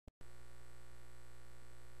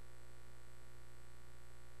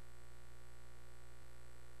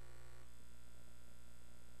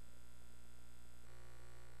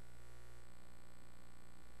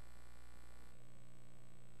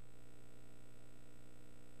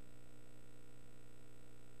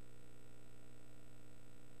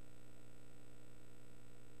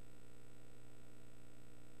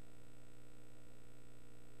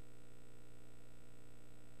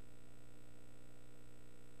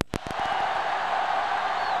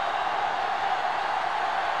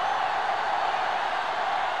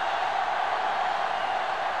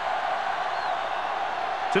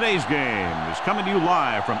Today's game is coming to you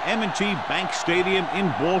live from M&T Bank Stadium in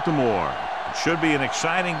Baltimore. It should be an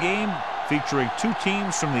exciting game featuring two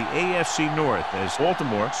teams from the AFC North as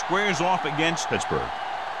Baltimore squares off against Pittsburgh.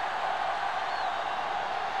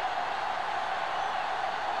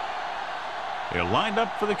 They're lined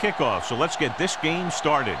up for the kickoff, so let's get this game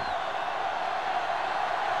started.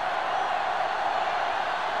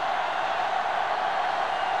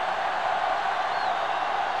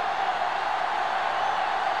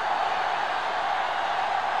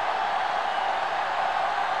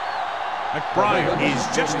 McBride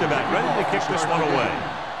is just about ready to kick this one away.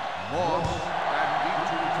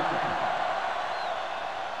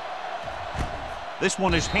 This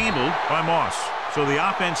one is handled by Moss. So the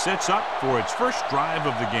offense sets up for its first drive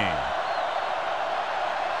of the game.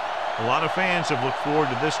 A lot of fans have looked forward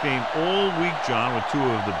to this game all week, John, with two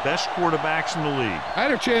of the best quarterbacks in the league. I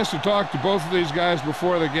had a chance to talk to both of these guys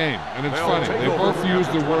before the game, and it's funny. They both use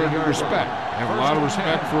the word respect. They have a lot of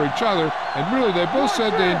respect for each other, and really they both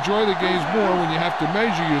said they enjoy the games more when you have to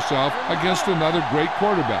measure yourself against another great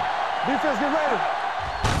quarterback. Defense, get ready.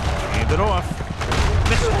 Hand it off.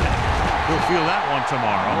 Missed it. We'll feel that one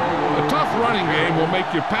tomorrow. A tough running game will make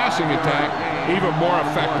your passing attack even more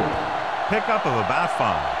effective. Pickup of about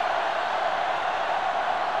 5.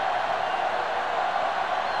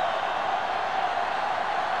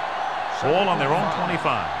 Ball on their own 25.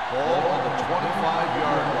 Ball on the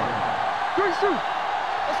 25-yard line. Good shoot.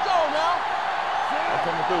 Let's go now. I'm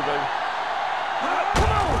coming through, baby.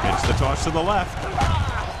 It's the toss to the left.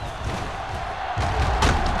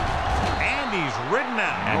 He's ridden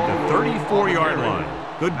out at the 34-yard line.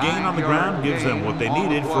 Good gain on the ground gives them what they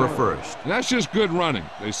needed for a first. And that's just good running.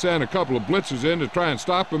 They sent a couple of blitzes in to try and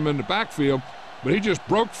stop him in the backfield, but he just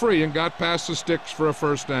broke free and got past the sticks for a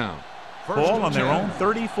first down. Ball on their own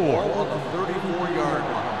 34. Ball on the 34-yard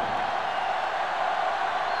line.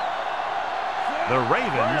 The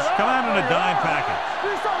Ravens come out in a dime package.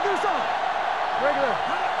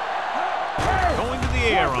 Going to the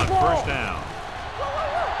air on first down.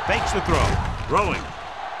 Fakes the throw. Throwing.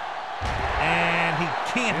 And he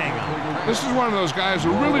can't hang on. This is one of those guys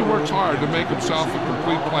who really works hard to make himself a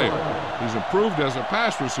complete player. He's improved as a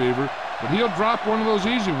pass receiver, but he'll drop one of those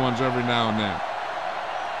easy ones every now and then.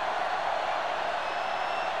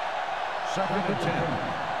 2nd and 10.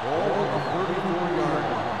 Ball on the 34-yard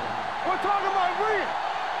line. We're talking about win.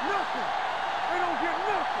 Nothing. They don't get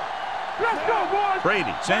nothing. Let's go, boys.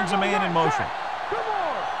 Brady sends a man in motion. Come on.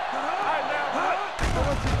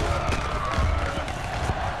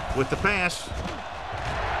 With the pass.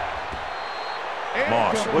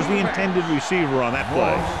 Moss was the intended receiver on that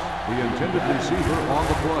play. The intended receiver on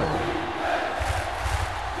the play.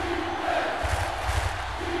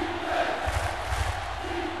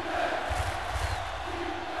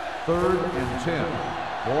 Third and 10.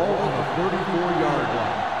 Ball on the 34-yard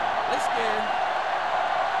line. Let's get.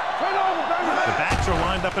 Turn over, baby. The backs are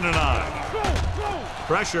lined up in an eye.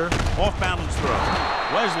 Pressure, off-balance throw.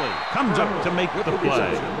 Wesley comes up to make the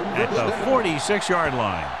play at the 46-yard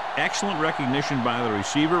line. Excellent recognition by the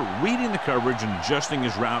receiver, reading the coverage and adjusting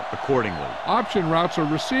his route accordingly. Option routes are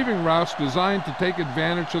receiving routes designed to take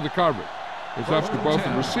advantage of the coverage. It's up to both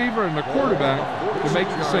the receiver and the quarterback to make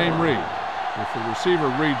the same read. If the receiver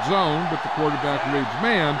reads zone, but the quarterback reads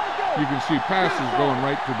man, you can see passes going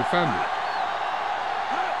right to defender.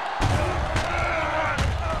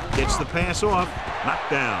 Gets the pass off,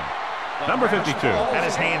 knocked down. Number 52 had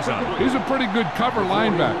his hands on it. He's a pretty good cover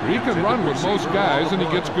linebacker. He can run with most guys, and he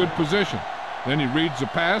gets good position. Then he reads the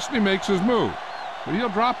pass, and he makes his move. But he'll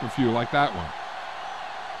drop a few like that one.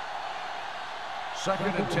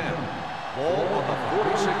 2nd and 10. Ball on the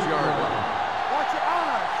 46-yard line. Watch your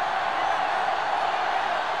eyes.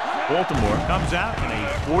 Baltimore comes out in a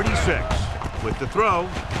 46 with the throw,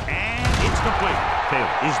 and it's complete.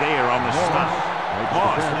 Taylor is there on the stop.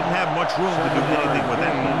 Moss didn't have much room to do anything with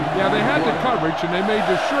that one. Yeah, they had the coverage, and they made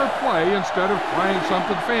the sure play instead of trying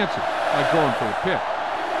something fancy, like going for a pick.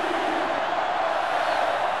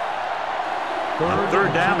 On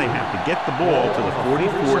third down, they have to get the ball to the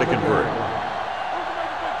 44 to convert.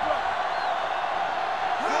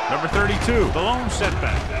 Number 32, the lone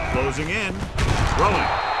setback. Closing in, throwing.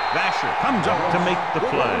 Vasher comes up to make the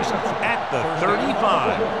play at the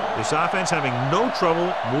 35. This offense having no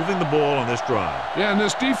trouble moving the ball on this drive. Yeah, and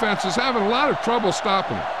this defense is having a lot of trouble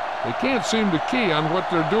stopping it. They can't seem to key on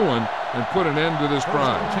what they're doing and put an end to this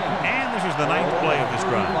drive. And this is the 9th play of this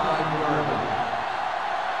drive.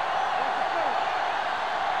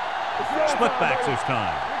 Split backs this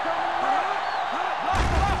time.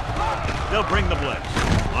 They'll bring the blitz.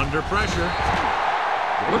 Under pressure.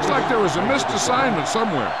 Looks like there was a missed assignment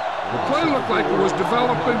somewhere. The play looked like it was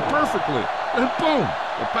developing perfectly. And boom,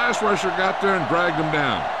 the pass rusher got there and dragged him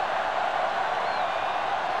down.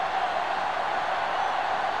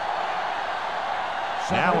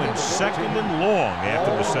 Now in second and long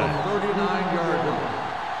after the sack. 39-yard line.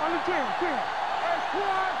 On the 10. Hey,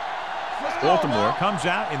 squad. Let's go, Baltimore man. comes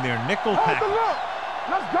out in their nickel Hold the package. look.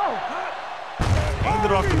 Let's go.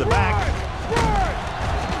 Handed off to the back.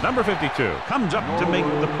 Right. Number 52 comes up to make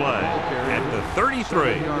the play at the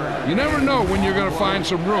 33. You never know when you're going to find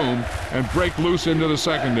some room and break loose into the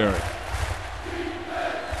secondary.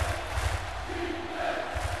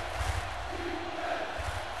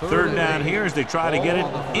 Third down here as they try to get it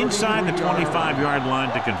inside the 25-yard line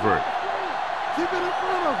to convert. Keep it in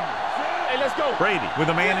front of you. Hey, let's go. Brady with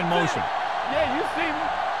a man in motion. Yeah, you see me.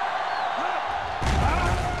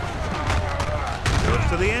 Goes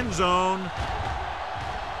to the end zone.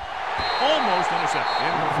 Almost intercepted.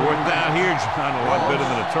 Fourth down here, John, a lot better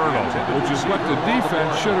than a turnover. Which is what the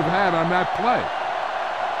defense should have had on that play.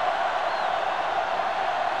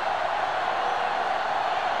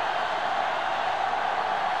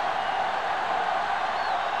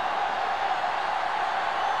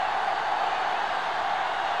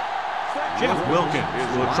 Jeff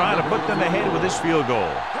Wilkins will try to put them ahead with his field goal.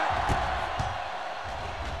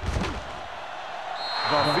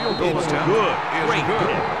 The field goal It's attempt good. is Great good.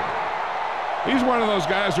 hit. He's one of those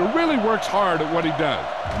guys who really works hard at what he does.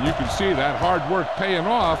 And you can see that hard work paying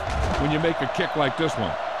off when you make a kick like this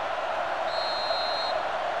one.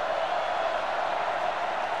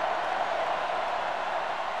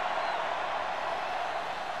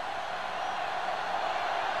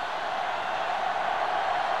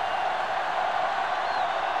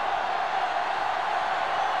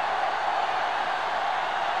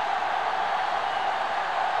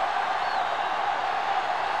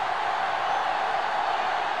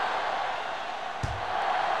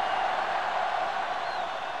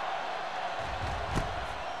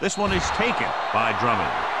 This one is taken by Drummond.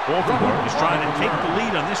 Baltimore is trying to take the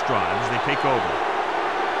lead on this drive as they take over.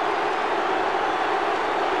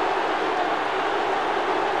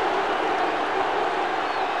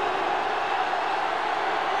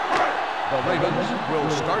 The Ravens will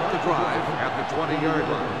start the drive at the 20-yard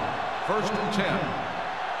line. First and 10.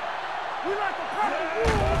 We like to practice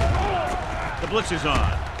you. The blitz is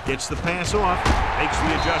on. Gets the pass off. Makes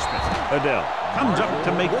the adjustment. Adele comes up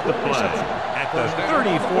to make the play at the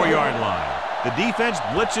 34-yard line. The defense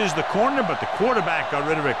blitzes the corner, but the quarterback got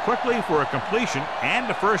rid of it quickly for a completion and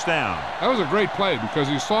a first down. That was a great play because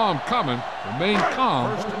he saw him coming, remained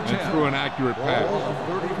calm, First and and 10. threw an accurate pass. Ball on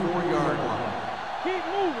the 34-yard line. Keep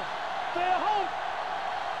moving. Stay at home.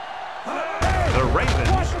 The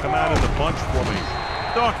Ravens come out in the bunch formation.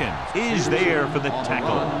 Dawkins is there for the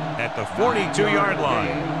tackle at the 42-yard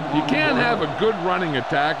line. You can't have a good running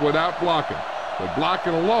attack without blocking, but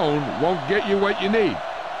blocking alone won't get you what you need.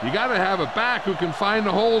 You got to have a back who can find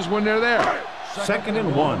the holes when they're there. Second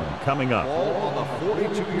and 1 coming up. Ball on the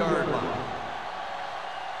 42-yard line.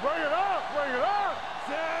 Bring it up. Bring it up.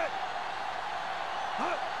 Set.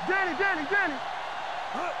 Danny.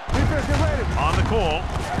 Defense, get ready. On the call,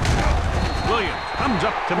 Williams comes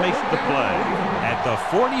up to make the play at the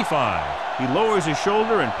 45. He lowers his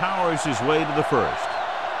shoulder and powers his way to the first.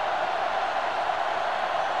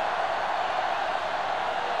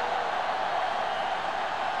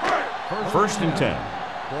 First and 10.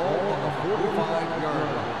 Ball on the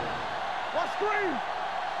 45-yard line. One screen.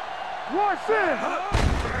 One set.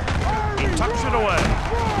 He tucks it away.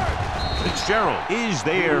 Fitzgerald is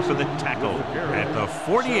there for the tackle at the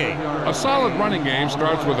 48. A solid running game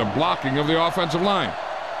starts with a blocking of the offensive line.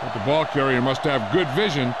 But the ball carrier must have good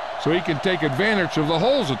vision so he can take advantage of the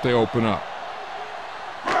holes that they open up.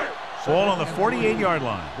 Ball on the 48-yard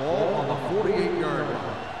line. Ball on the 48-yard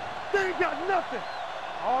line. They ain't got nothing.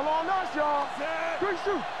 All on us, y'all. Good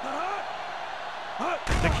shoot.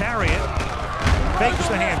 To carry it, fakes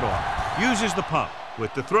the handoff, uses the pump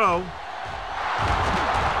with the throw.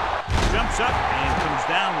 Jumps up and comes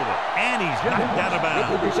down with it. And he's knocked out of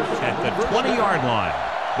bounds at the 20-yard line.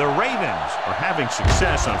 The Ravens are having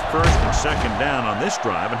success on first and second down on this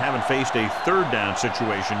drive and haven't faced a third down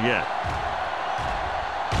situation yet.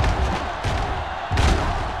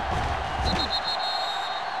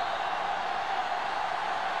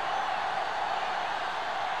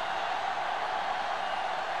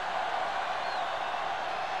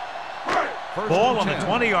 Ball on the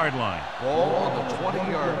 20-yard line. Ball on the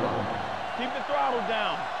 20-yard line. Keep the throttle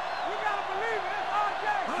down. We gotta believe it. It's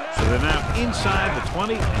RJ. So they're now inside the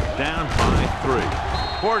 20 and down by 3.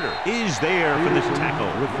 Porter is there for this tackle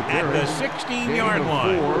at the 16-yard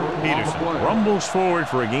line. Peterson rumbles forward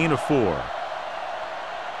for a gain of 4.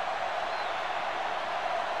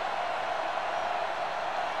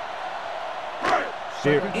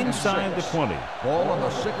 They're inside the 20. Ball on the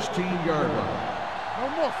 16-yard line. No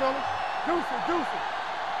more, fellas. Deuce it, deuce it.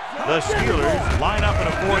 The Steelers line up in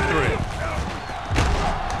a 4-3.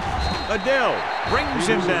 Adele brings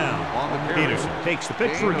him down. Peterson takes the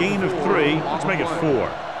pitch for a gain of 3. Let's make it 4.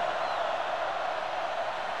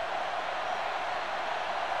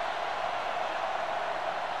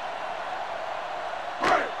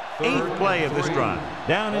 Eighth play of this drive.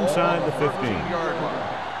 Down inside the 15.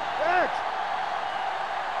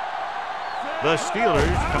 The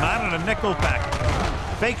Steelers come out in a nickel package.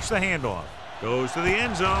 Fakes the handoff. Goes to the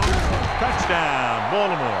end zone. Touchdown,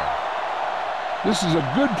 Baltimore. This is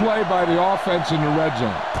a good play by the offense in the red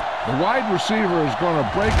zone. The wide receiver is going to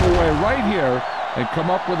break away right here and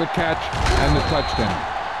come up with a catch and the touchdown.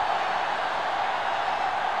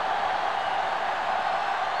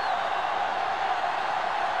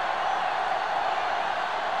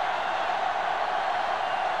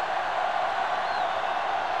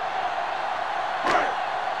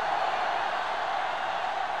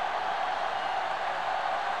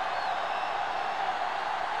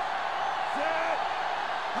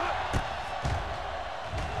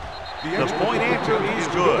 The point after is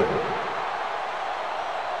good.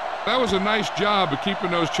 That was a nice job of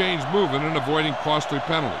keeping those chains moving and avoiding costly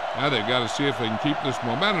penalty. Now they've got to see if they can keep this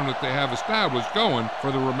momentum that they have established going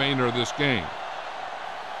for the remainder of this game.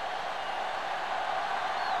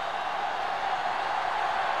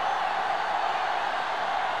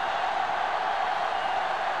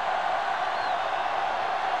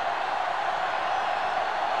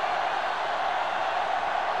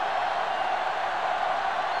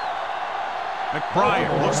 McBride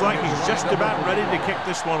looks like he's just about ready to kick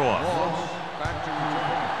this one off.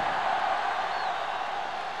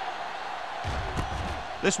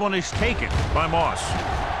 This one is taken by Moss.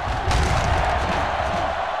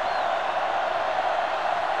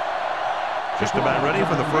 Just about ready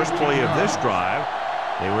for the first play of this drive.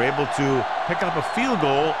 They were able to pick up a field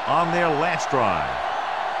goal on their last drive.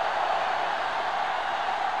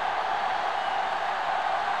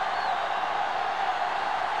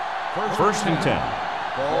 First and 10.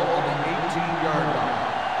 Ball on the 18-yard line.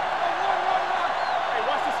 Hey,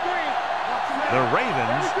 watch the screen. The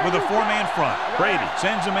Ravens with a 4-man front. Brady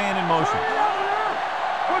sends a man in motion.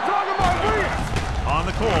 We're talking about Reed. On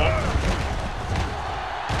the call.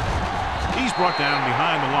 He's brought down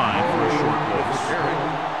behind the line for a short loss.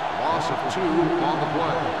 Loss of 2 on the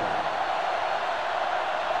play.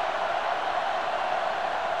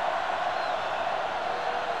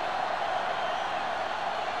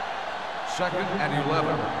 Second and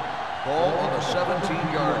 11. Ball on the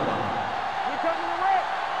 17-yard line.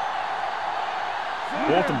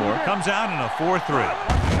 Baltimore comes out in a 4-3.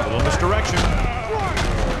 A little misdirection.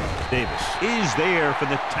 Davis is there for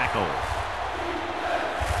the tackle.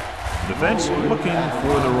 Defense looking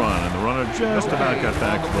for the run, and the runner just about got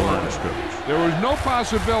back to the line of scrimmage. There was no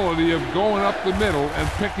possibility of going up the middle and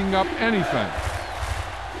picking up anything.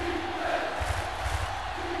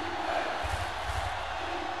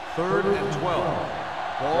 Third and 12.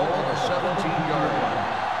 Ball on the 17-yard line.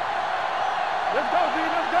 Let's go, D.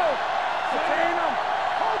 Let's go. Sustain them.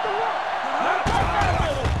 Hold the rock.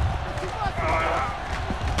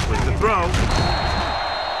 With the throw,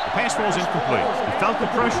 the pass ball is incomplete. He felt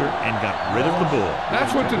the pressure and got rid of the ball.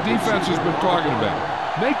 That's what the defense has been talking about.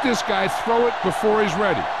 Make this guy throw it before he's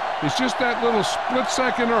ready. It's just that little split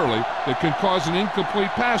second early that can cause an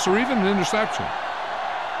incomplete pass or even an interception.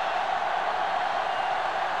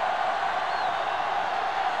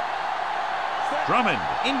 Drummond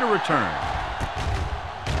into return.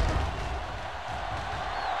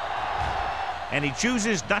 And he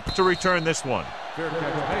chooses not to return this one. Fair catch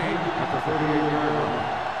made at the 38-yard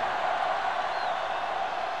line.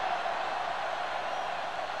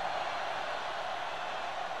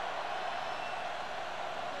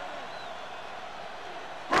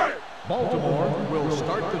 Baltimore will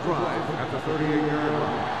start the drive at the 38-yard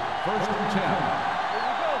line. First and 10.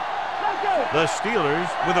 The Steelers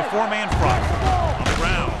with a 4-man front. On the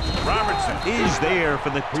ground, Robertson is there for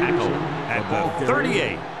the tackle at the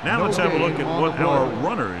 38. Now let's have a look at what our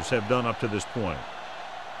runners have done up to this point.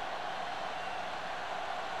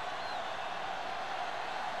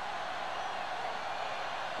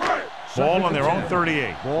 Ball on their own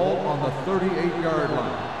 38. Ball on the 38-yard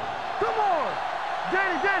line. Come on.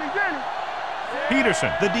 Danny.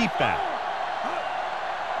 Peterson, the deep back.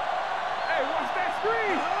 Hey, watch that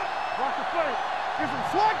screen. Watch the play. Get some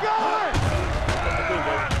slack going.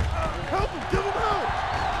 Help him. Give him help.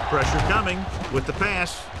 Pressure coming with the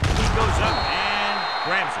pass. He goes up and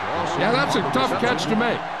grabs it. Yeah, that's a tough catch to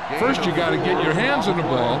make. First, you got to get your hands on the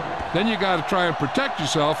ball, Then you got to try and protect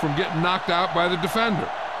yourself from getting knocked out by the defender.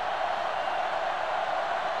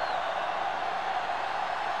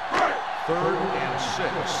 Third and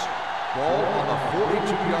 6. Ball on the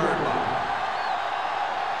 42-yard line.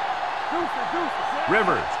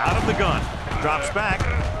 Rivers out of the gun. Drops back.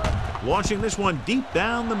 Launching this one deep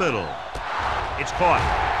down the middle. It's caught.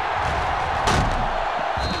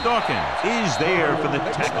 Dawkins is there for the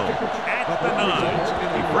tackle at the 9.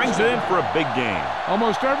 He brings it in for a big gain.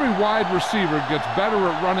 Almost every wide receiver gets better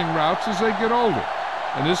at running routes as they get older,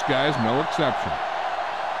 and this guy's no exception.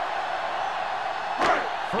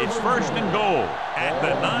 It's first and goal at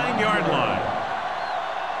the 9-yard line.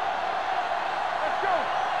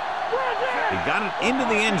 They got it into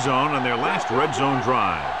the end zone on their last red zone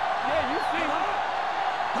drive.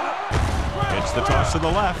 It's the toss to the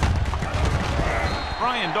left.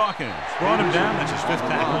 Brian Dawkins brought him down. That's his 5th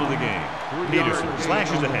tackle of the game. Peterson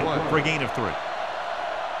slashes ahead for a gain of 3.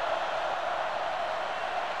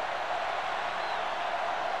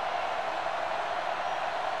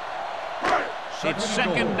 It's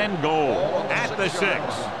second and goal at the 6.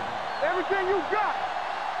 Everything you got.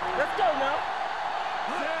 Let's go now.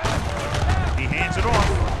 He hands it off.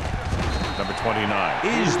 Number 29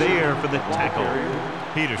 is there for the tackle.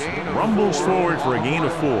 Peterson rumbles forward for a gain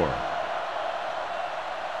of 4.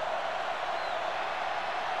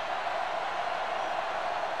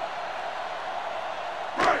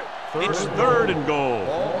 It's third and goal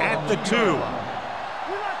at the 2. We like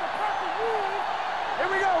the perfect move. Here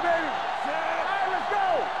we go, baby. All right, let's go.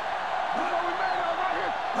 That's what we made of right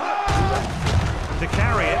here. To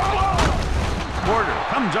carry it. Porter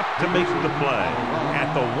comes up to make the play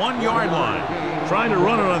at the 1-yard line. Trying to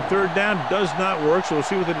run it on 3rd down does not work, so we'll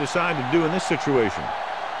see what they decide to do in this situation.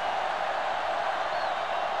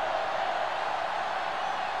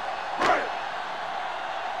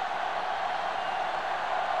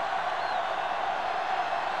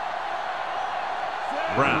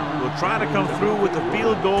 Brown will try to come through with the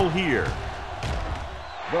field goal here.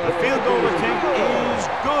 The field goal attempt is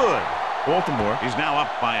good. Baltimore is now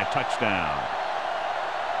up by a touchdown.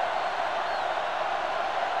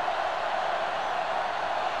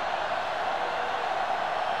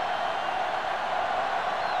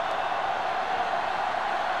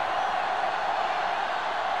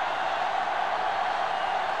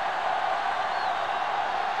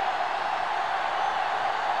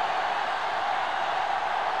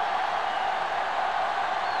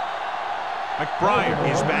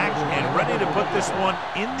 McBride is back and ready to put this one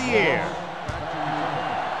in the air.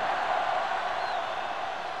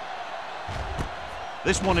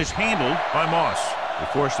 This one is handled by Moss. They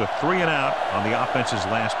forced a 3 and out on the offense's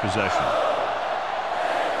last possession.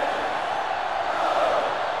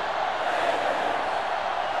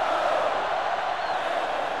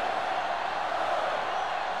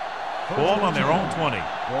 Ball on their own 20.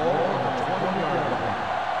 Ball on the 20-yard line.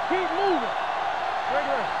 Keep moving. Right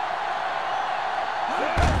there.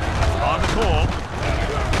 On the call.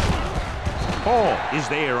 Paul is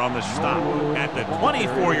there on the stop at the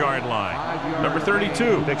 24-yard line. Number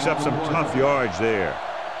 32 picks up some tough yards there.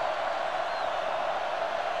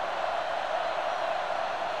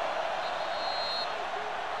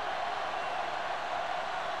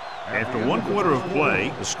 After 1 quarter of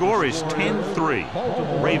play, the score is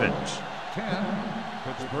 10-3. Ravens. 10,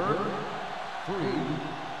 Pittsburgh, 3.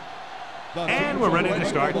 And we're ready to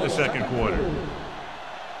start the second quarter.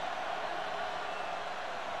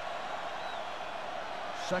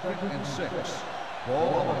 Second and 6.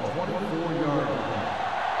 Ball on the 24-yard line.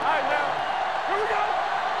 All right, now. Here we go.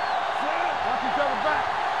 Watch each other back.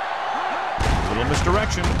 Little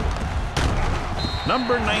misdirection.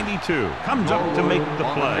 Number 92 comes up to make the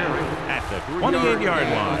play at the 28-yard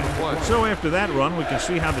line. So after that run, we can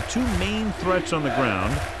see how the 2 main threats on the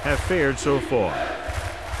ground have fared so far.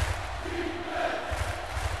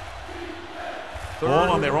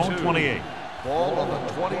 Ball on their own 28. Ball on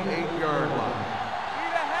the 28-yard line.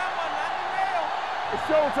 It's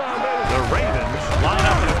showtime, baby. The Ravens line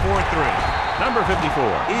up in a 4-3. Number 54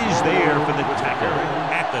 is there for the tackle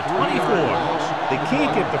at the 24. They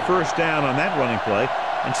can't get the first down on that running play,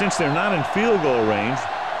 and since they're not in field goal range,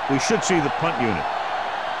 we should see the punt unit.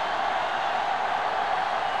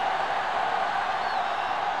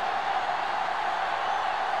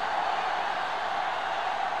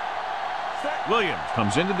 Williams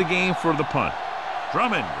comes into the game for the punt.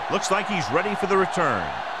 Drummond looks like he's ready for the return.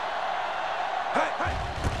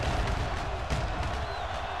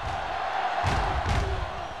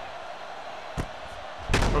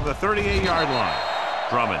 From the 38-yard line,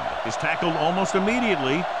 Drummond is tackled almost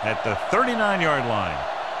immediately at the 39-yard line.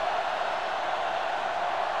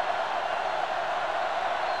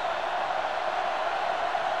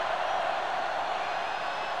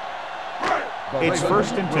 The It's Ravens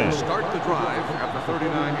 1st and will 10. start the drive at the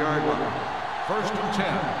 39-yard line. 1st and 10.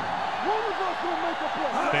 One of us will make a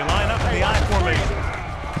play. They line up in the I formation.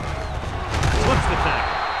 Flips the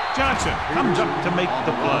tackle. Johnson comes up to make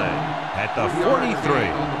the play at the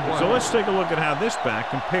 43. So let's take a look at how this back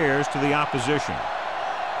compares to the opposition.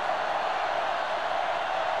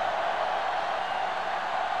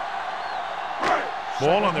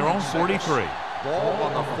 Ball on their own 43. Ball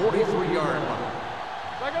on the 43-yard line.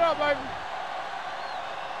 Back it up, baby.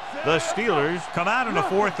 The Steelers come out in a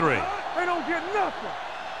 4-3. They don't get nothing.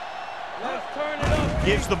 Let's turn it up.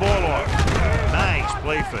 Gives the ball off. Nice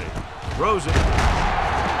play fake. Throws it.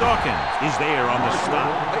 Dawkins is there on the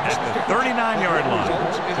stop at the 39-yard line.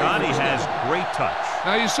 Johnny has great touch.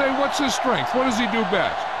 Now you say, what's his strength? What does he do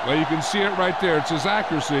best? Well, you can see it right there. It's his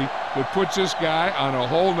accuracy that puts this guy on a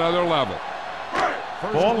whole nother level.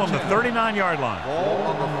 Ball on the 39-yard line. Ball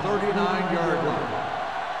on the 39-yard line.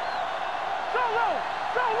 Go low.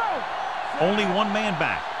 Go low. Only one man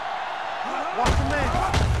back. Watch the man.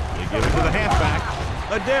 They give it to the halfback.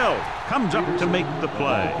 Adele comes up to make the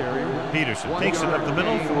play. Peterson takes it up the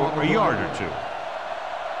middle for a yard or two.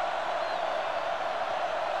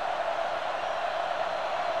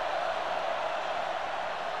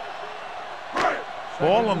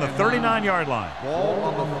 Ball on the 39-yard line. Ball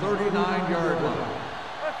on the 39-yard line.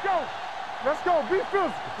 Let's go. Let's go. Be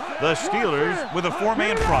physical. The Steelers with a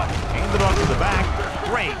 4-man front. Hand it off to the back.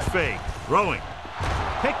 Great fake. Throwing.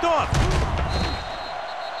 Picked off.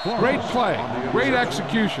 Great play, great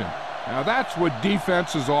execution. Now that's what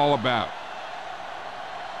defense is all about.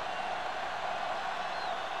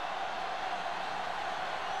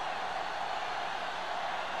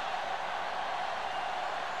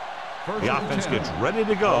 The offense gets ready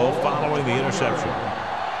to go following the interception.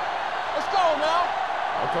 Let's go now.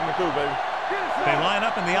 I'm coming through, baby. They line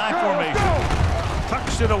up in the I formation.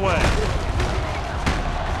 Tucks it away.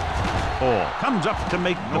 Ball comes up to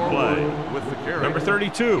make the play. With the carry. Number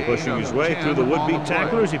 32 pushing his way through the would-be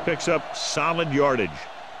tacklers. He picks up solid yardage.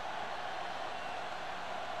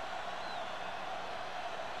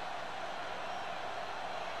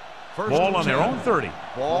 Ball on their own 30.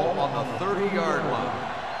 Ball on the 30-yard line.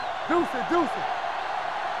 Deuce it. Deuce it.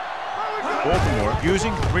 Baltimore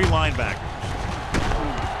using 3 linebackers.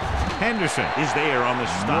 Henderson is there on the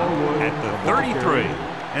stop at the 33.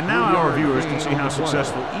 And now our viewers can see how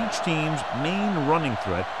successful each team's main running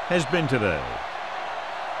threat has been today.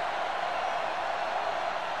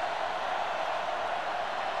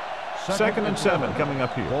 Second and 7 coming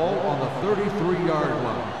up here. Ball on the 33-yard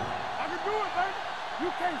line. I can do it, baby.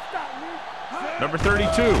 You can't stop me. Number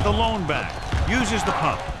 32, the lone back, uses the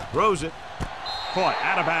pump, throws it, caught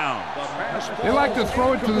out of bounds. They like to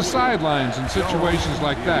throw it to the sidelines in situations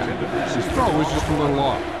like that. His throw was just a little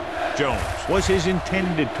off. Jones was his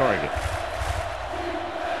intended target.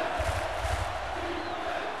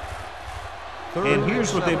 And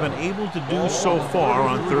here's what they've been able to do so far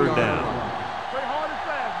on 3rd down. Play hard and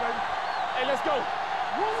fast, baby. Hey, let's go.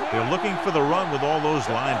 They're looking for the run with all those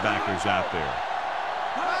linebackers out there.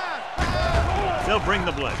 They'll bring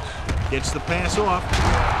the blitz. Gets the pass off.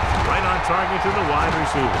 Right on target to the wide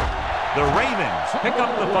receiver. The Ravens pick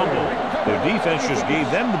up the fumble. Their defense just gave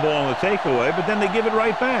them the ball in the takeaway, but then they give it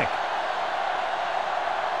right back.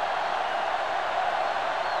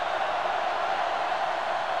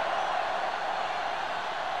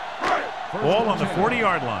 Ball on the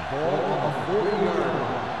 40-yard line.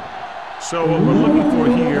 So what we're looking for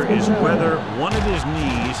here is whether one of his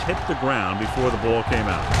knees hit the ground before the ball came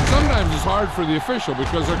out. Sometimes it's hard for the official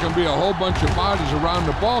because there can be a whole bunch of bodies around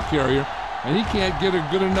the ball carrier, and he can't get a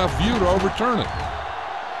good enough view to overturn it.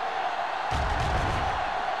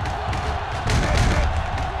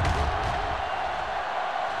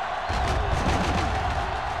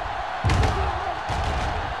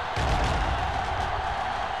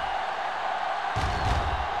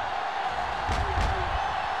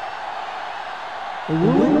 The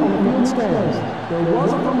ruling on the field stands. There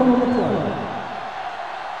was a fumble on the play.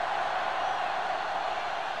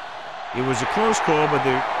 It was a close call, but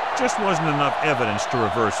there just wasn't enough evidence to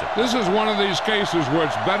reverse it. This is one of these cases where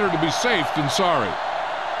it's better to be safe than sorry.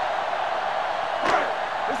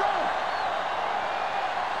 It's on.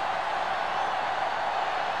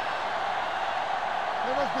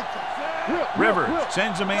 Hey, let's get this. Rivers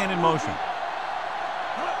sends a man in motion.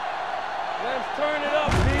 Let's turn it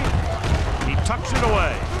up, B. He tucks it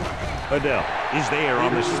away. Adele is there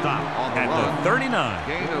on the stop at the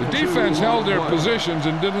 39. The defense held their positions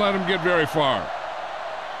and didn't let them get very far.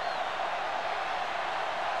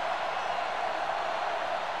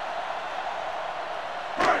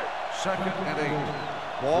 Second and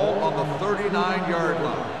 8. Ball on the 39-yard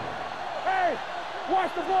line. Hey,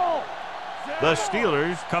 Watch the ball. The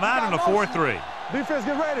Steelers come out in a 4-3. Defense,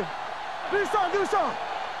 get ready. Do something, do something.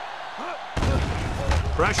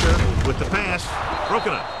 Pressure with the pass.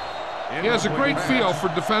 Broken up. He has a great feel for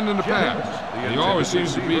defending the pass. He always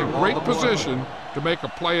seems to be in great position to make a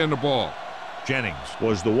play in the ball. Jennings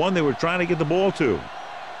was the one they were trying to get the ball to.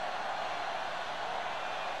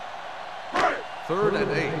 3rd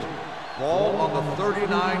and 8. Ball on the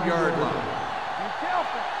 39-yard line. Be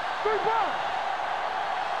careful. Good ball.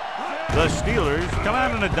 The Steelers come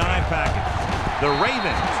out in a dime package. The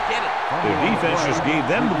Ravens get it. Their defense just gave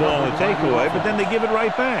them the ball in the takeaway, but then they give it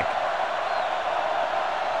right back.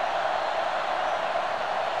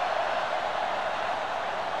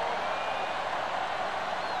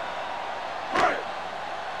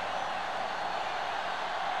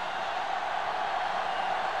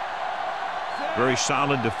 Very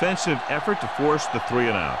solid defensive effort to force the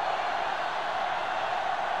 3-and-out.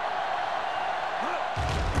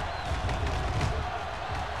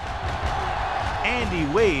 And he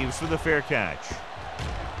waves for the fair catch.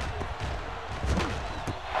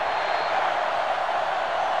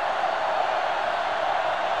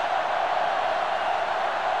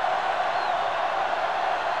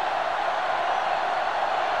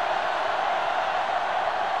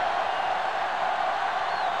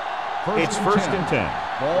 It's 1st and 10.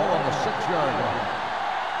 Ball on the 6-yard line.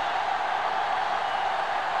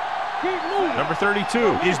 Keep moving. Number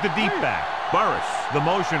 32 is the deep back. Burris, the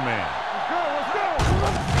motion man. Let's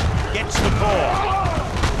go. Gets the call.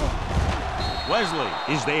 Wesley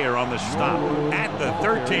is there on the stop at the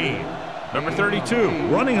 13. Number 32,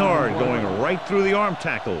 running hard, going right through the arm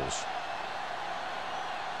tackles.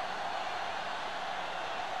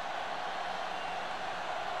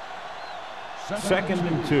 Second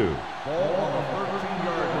and 2. Ball on the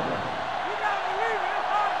 13-yard line. You gotta believe it. It's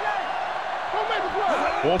hard day. Go make a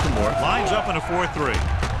play. Baltimore lines up in a 4-3.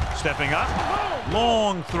 Stepping up,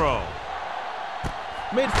 long throw.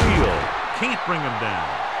 Midfield, can't bring him down.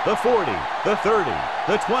 The 40, the 30,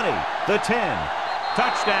 the 20, the 10.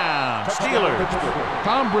 Touchdown, Steelers.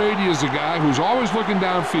 Tom Brady is a guy who's always looking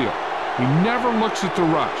downfield. He never looks at the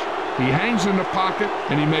rush. He hangs in the pocket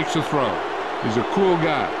and he makes a throw. He's a cool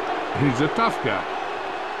guy. He's a tough guy.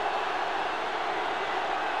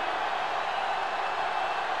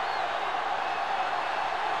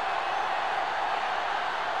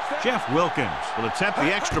 Jeff Wilkins will attempt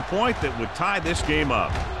the extra point that would tie this game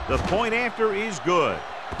up. The point after is good.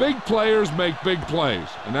 Big players make big plays,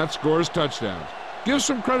 and that scores touchdowns. Give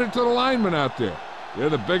some credit to the linemen out there. They're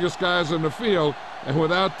the biggest guys on the field, and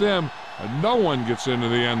without them, no one gets into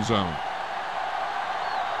the end zone.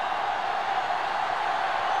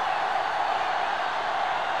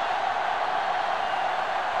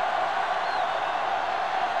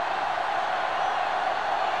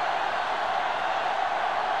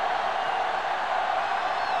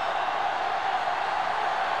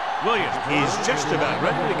 Williams is just about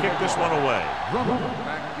ready to kick this one away.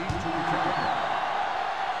 Back deep to return.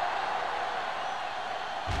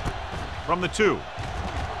 From the 2.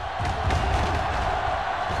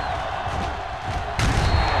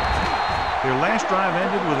 Their last drive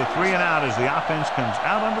ended with a 3-and-out as the offense comes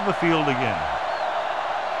out onto the field again.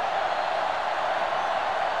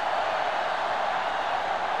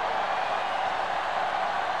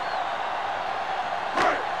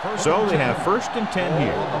 So they have 1st and 10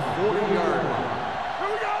 here. On the 40-yard line.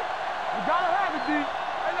 Here we go. You gotta have it, D.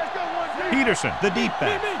 Hey, let's go one deep. Peterson, the deep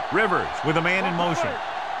back. Rivers with a man in motion.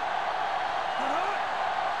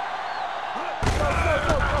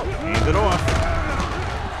 Hand it off.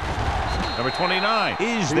 Number 29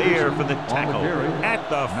 is there for the tackle at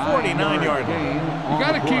the 49-yard line. You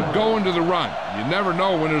got to keep going to the run. You never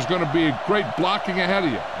know when there's going to be a great blocking ahead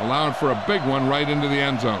of you, allowing for a big one right into the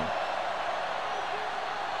end zone.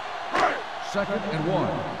 2nd and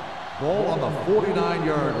 1. Ball on the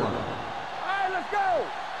 49-yard line. All right, let's go.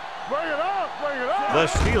 Bring it up, bring it up. The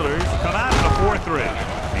Steelers come out in a 4-3.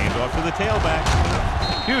 Hand off to the tailback.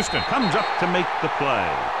 Houston comes up to make the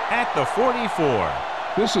play at the 44.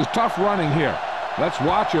 This is tough running here. Let's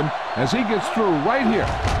watch him as he gets through right here.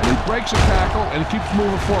 And he breaks a tackle and keeps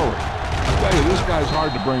moving forward. I tell you, this guy's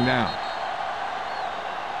hard to bring down.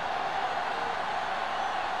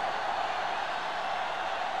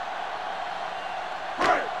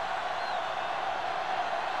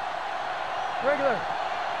 Regular.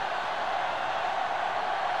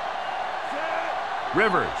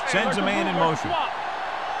 Rivers sends a man in motion.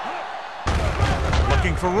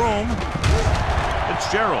 Looking for room.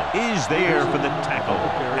 Fitzgerald is there for the tackle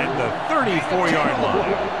at the 34-yard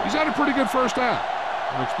line. He's had a pretty good first half.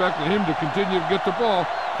 I'm expecting him to continue to get the ball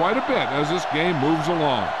quite a bit as this game moves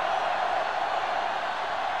along.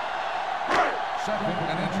 Second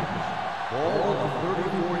and inches. Ball on the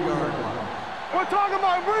 34-yard line. We're talking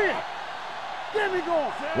about bring it. Get me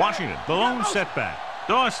going. Washington, the lone setback.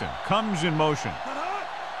 Dawson comes in motion.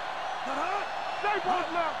 Stay back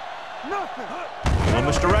now. Nothing. On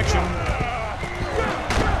this direction.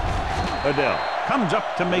 Adele comes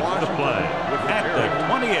up to make the play at the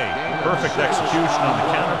 28. Perfect execution on the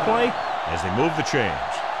counter play as they move the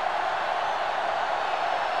chains.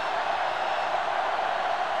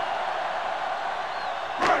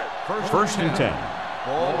 First and 10.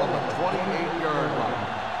 Ball on the 28-yard line.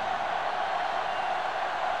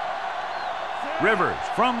 Rivers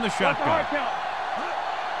from the shotgun.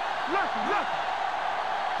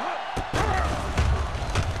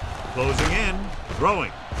 Closing in,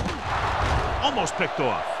 throwing. Almost picked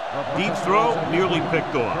off. Deep throw, nearly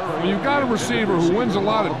picked off. When you've got a receiver who wins a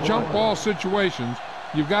lot of jump ball situations,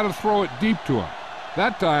 you've got to throw it deep to him.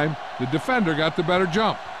 That time, the defender got the better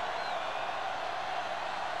jump.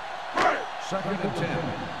 Second and 10.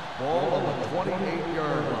 Ball on the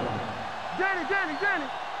 28-yard line. Danny.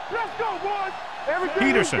 Let's go, boys. Everything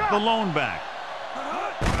Peterson, we got. the lone back.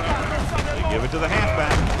 They give it to the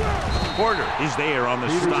halfback. Porter is there on the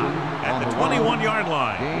stop at the 21-yard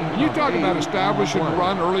line. When you talk about establishing a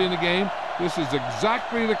run early in the game, this is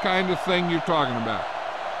exactly the kind of thing you're talking about.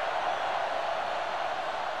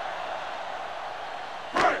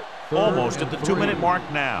 Almost at the 2-minute mark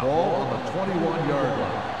now. Ball on the 21-yard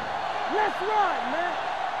line. Let's run, man.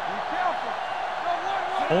 Be careful.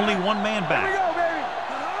 Only one man Here we back. go, baby.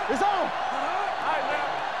 It's on. All right,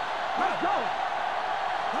 now. Let's go.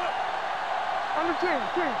 Under 10.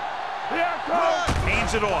 Here it comes.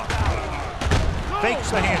 Hands it off.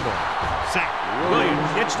 Fakes the handle. Sack.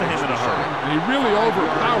 Williams gets to him in a hurry. And he really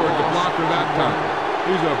overpowered the blocker that time.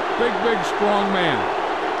 He's a big, strong man.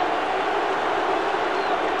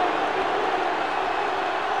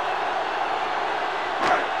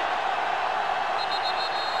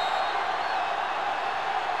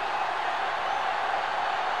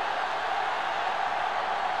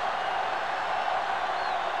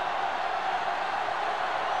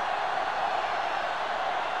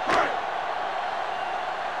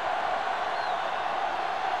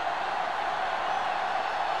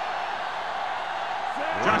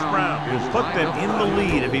 Josh Brown will put them in the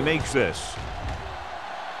lead if he makes this.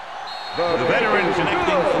 The veteran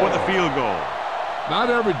connecting for the field goal. Not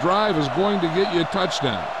every drive is going to get you a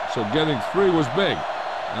touchdown, so getting 3 was big.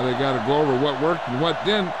 Now they got to go over what worked and what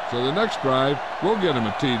didn't, so the next drive will get him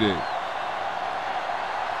a TD.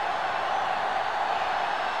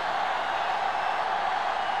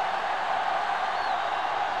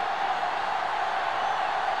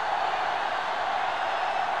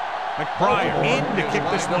 McBride in to kick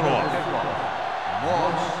this one off.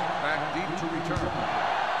 Moss back deep to return.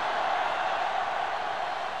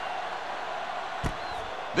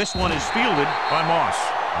 This one is fielded by Moss.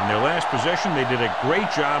 On their last possession, they did a great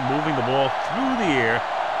job moving the ball through the air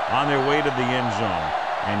on their way to the end zone.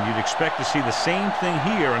 And you'd expect to see the same thing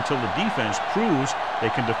here until the defense proves they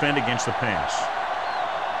can defend against the pass.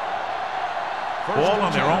 Ball on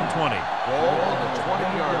their own 20. Ball on the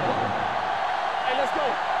 20-yard line. Hey, let's go.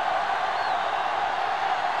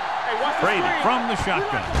 Brady from the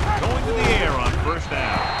shotgun, going to the air on first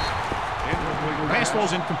down. Pass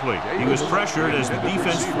ball's incomplete. He was pressured as the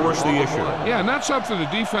defense forced the issue. Yeah, and that's something the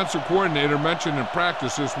defensive coordinator mentioned in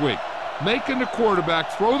practice this week. Making the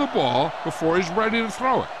quarterback throw the ball before he's ready to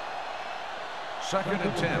throw it. Second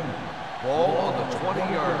and 10. Ball on the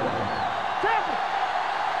 20-yard line.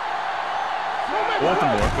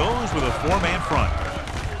 Baltimore goes with a 4-man front.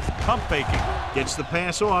 Pump faking, gets the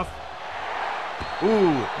pass off.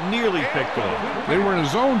 Ooh, nearly picked off. They were in a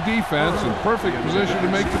zone defense in perfect position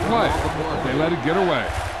to make the play. They let it get away.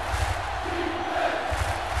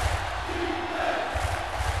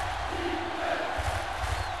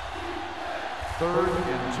 Third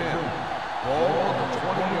and 10. Ball on the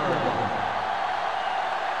 20-yard line.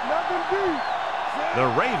 Nothing deep. The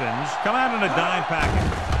Ravens come out in a dime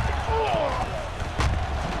package.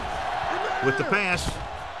 With the pass,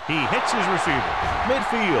 he hits his receiver.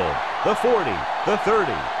 Midfield, the 40, the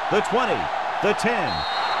 30, the 20, the 10.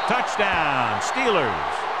 Touchdown,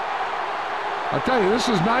 Steelers. I'll tell you, this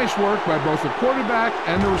is nice work by both the quarterback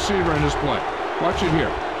and the receiver in this play. Watch it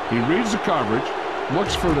here. He reads the coverage,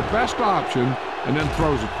 looks for the best option, and then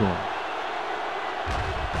throws it to him.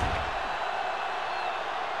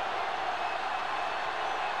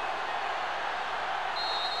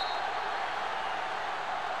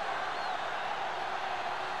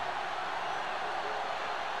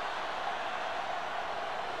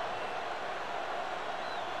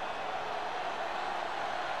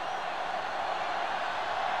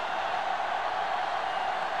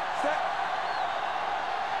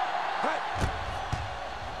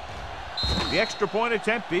 The extra point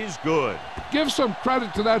attempt is good. Give some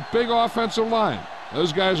credit to that big offensive line.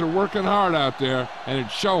 Those guys are working hard out there, and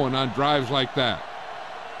it's showing on drives like that.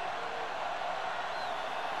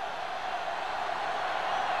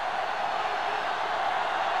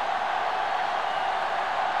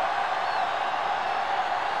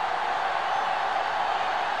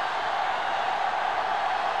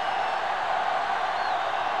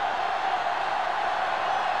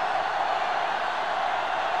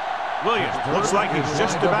 Williams looks like he's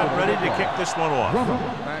just about ready to kick this one off.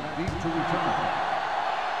 Back deep to return.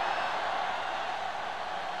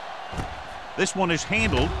 This one is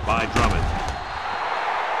handled by Drummond.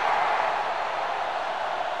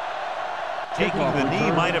 Taking the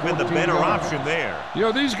knee might have been the better option there. You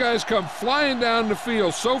know, these guys come flying down the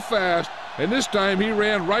field so fast, and this time he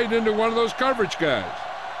ran right into one of those coverage guys.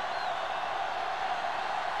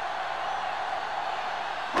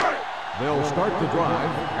 They'll start the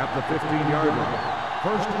drive at the 15-yard line.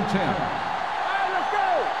 1st and 10. All right, let's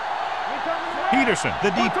go. Peterson,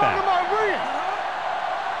 the deep back.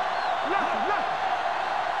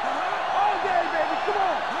 All day, baby. Come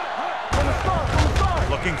on. From the start.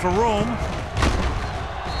 Looking for room.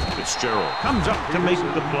 Fitzgerald comes up to make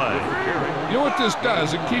the play. You know what this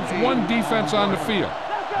does? It keeps one defense on the field,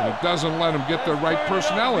 and it doesn't let them get the right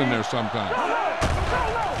personnel in there sometimes.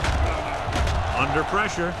 Under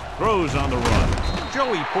pressure, throws on the run.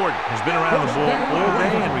 Joey Porter has been around the ball all day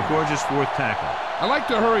and records his 4th tackle. I like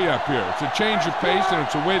to hurry up here. It's a change of pace, and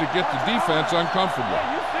it's a way to get the defense uncomfortable.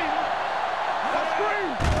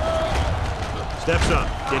 Steps up,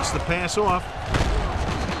 gets the pass off.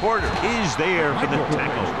 Porter is there for the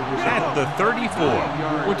tackle at the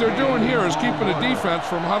 34. What they're doing here is keeping the defense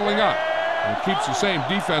from huddling up, and it keeps the same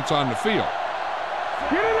defense on the field.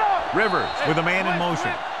 Get it up. Rivers with a man in motion.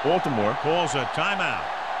 Baltimore calls a timeout.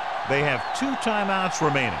 They have 2 timeouts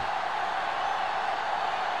remaining.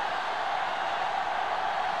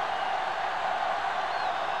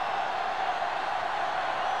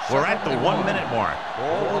 We're at the 1-minute mark.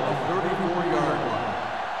 Ball on the 34-yard line.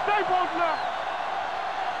 Stay both now.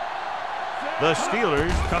 The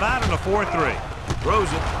Steelers come out in a 4-3. Throws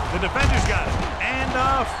it. The defender's got it. And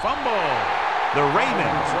a fumble. The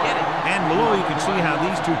Ravens get it. And below you can see how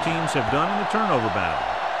these two teams have done in the turnover battle.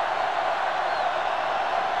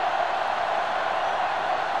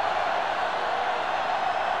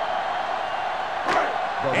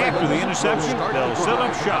 After the interception, they'll set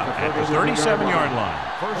up shop at the 37-yard line.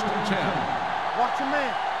 1st and 10. Watch your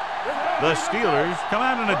man. The Steelers come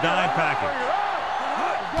out in a dime package.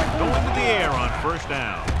 Going to the air on 1st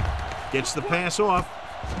down. Gets the pass off.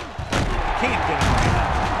 Can't get it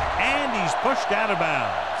right. And he's pushed out of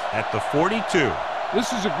bounds at the 42.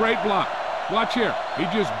 This is a great block. Watch here. He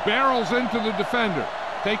just barrels into the defender,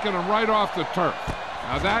 taking him right off the turf.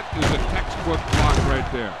 Now that is a textbook block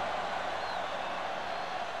right there.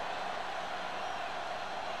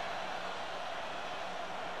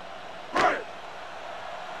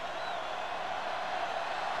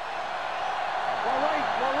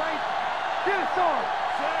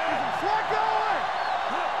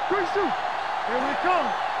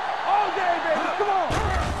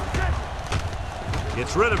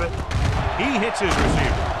 Gets rid of it. He hits his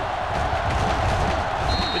receiver.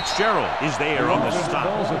 Fitzgerald is there on the stop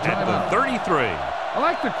at the 33. I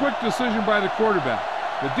like the quick decision by the quarterback.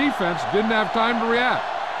 The defense didn't have time to react.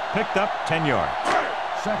 Picked up 10 yards.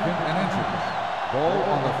 2nd and inches. Ball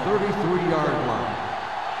on the 33-yard line.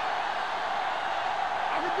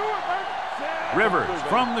 I can do it, man. Rivers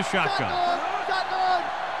from the shotgun.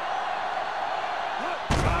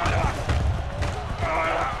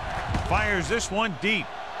 Fires this one deep.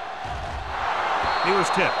 He was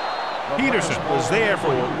tipped. Peterson was there for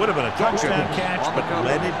what would have been a touchdown catch, but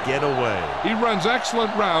let it get away. He runs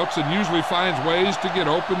excellent routes and usually finds ways to get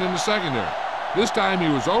open in the secondary. This time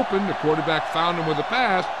he was open. The quarterback found him with a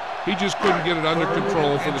pass. He just couldn't get it under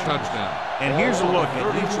control for the touchdown. And here's a look at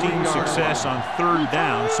each team's success on 3rd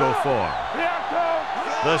down so far.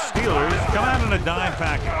 The Steelers come out in a dime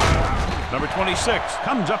package. Number 26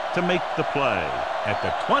 comes up to make the play at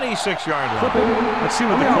the 26-yard line. Let's see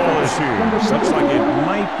what the call is here. Looks like it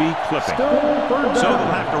might be clipping. So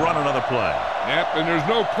they'll have to run another play. Yep, and there's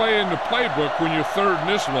no play in the playbook when you're 3rd and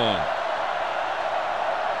this long.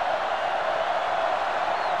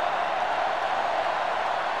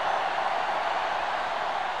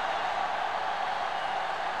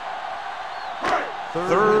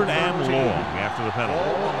 Third and long after the penalty.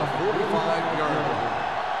 Ball on the 45-yard line.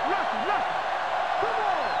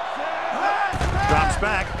 Drops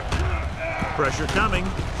back. Pressure coming.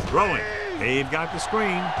 Throwing. They've got the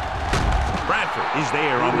screen. Bradford is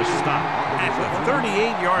there on the stop at the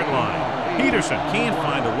 38-yard line. Peterson can't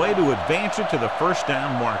find a way to advance it to the first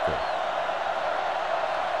down marker.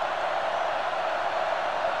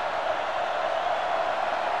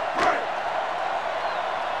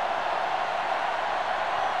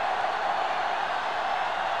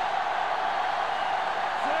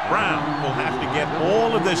 Brown will have to get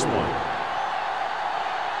all of this one.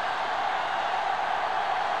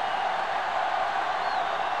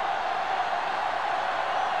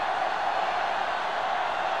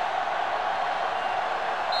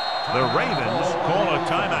 The Ravens call a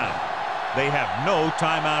timeout. They have no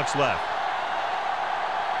timeouts left.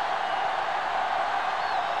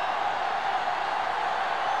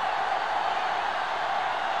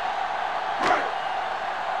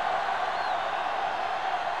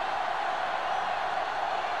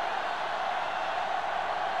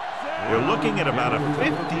 You're looking at about a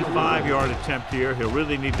 55-yard attempt here. He'll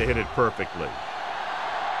really need to hit it perfectly.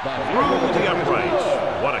 Through the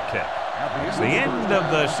uprights. What a kick. It's the end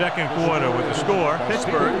of the second quarter with the score.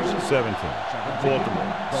 Pittsburgh 17,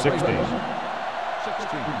 Baltimore 16.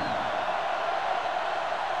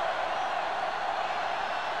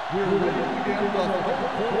 We're ready to begin the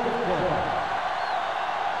third quarter of play.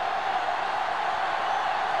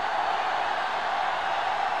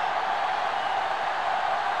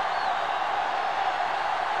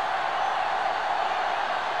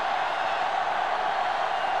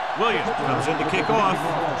 Williams comes in to kick off.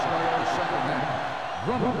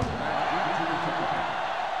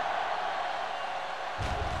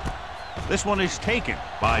 This one is taken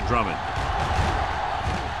by Drummond.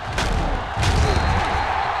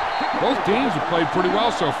 Both teams have played pretty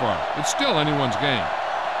well so far. It's still anyone's game.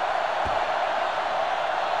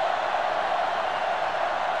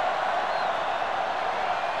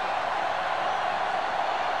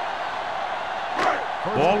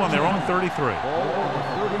 Ball on their own 33. Ball on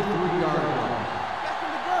the 33-yard line.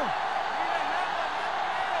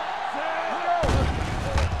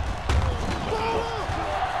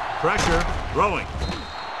 Pressure, throwing.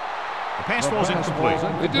 The pass falls incomplete.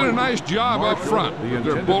 They did a nice job up front with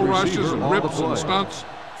their bull rushes and rips and stunts,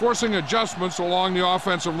 forcing adjustments along the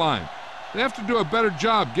offensive line. They have to do a better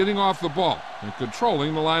job getting off the ball and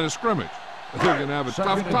controlling the line of scrimmage. They're going to have a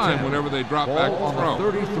tough time whenever they drop back to throw. Ball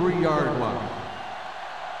on the 33-yard line.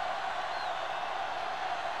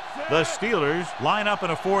 The Steelers line up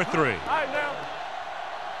in a 4-3. All right, now.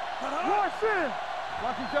 Watch in.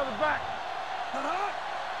 Watch each other back.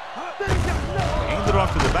 Hand it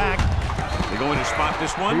off to the back. They're going to spot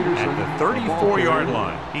this one at the 34-yard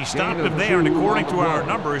line. He stopped him there, and according to our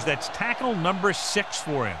numbers, that's tackle number 6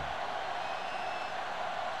 for him.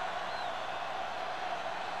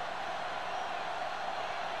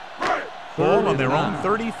 Ball on their own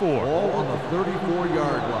 34. Ball on the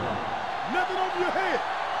 34-yard line. Nothing over your head,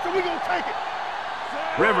 so we're going to take it.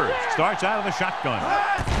 Rivers starts out of the shotgun.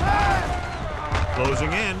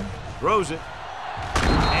 Closing in, throws it,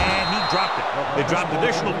 and he dropped it. They dropped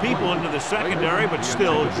additional people into the secondary, but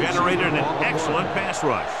still generated an excellent pass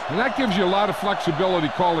rush. And that gives you a lot of flexibility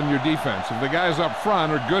calling your defense. If the guys up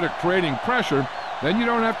front are good at creating pressure, then you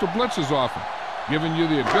don't have to blitz as often, giving you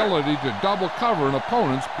the ability to double cover an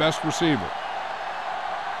opponent's best receiver.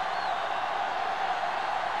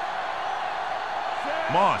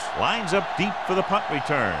 Moss lines up deep for the punt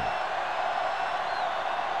return.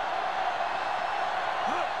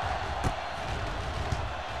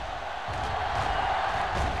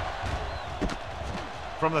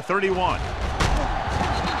 From the 31. The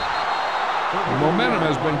momentum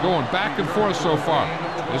has been going back and forth so far.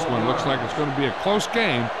 This one looks like it's going to be a close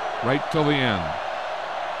game right till the end.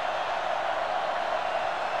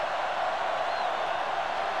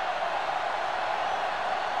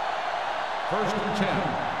 First and 10.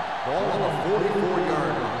 Ball on the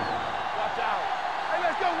 44-yard line. Watch out. Hey,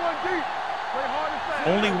 let's go one deep. Play hard and fast.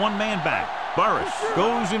 Only one man back. Burris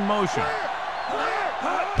goes in motion.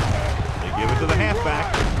 They give it to the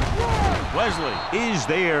halfback. Wesley is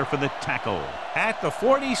there for the tackle at the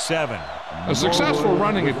 47. A successful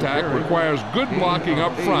running attack requires good blocking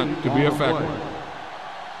up front to be effective.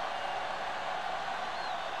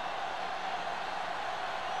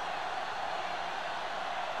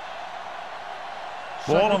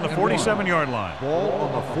 Ball on the 47-yard line. Ball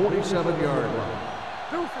on the 47-yard line.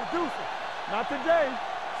 Deuce it. Not today.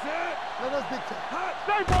 Let us dictate.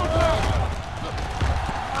 Stay both.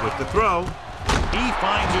 With the throw, he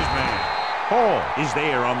finds his man. Hall is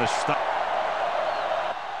there on the stop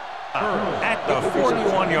at the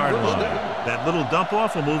 41-yard line. That little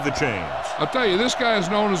dump-off will move the chains. I'll tell you, this guy is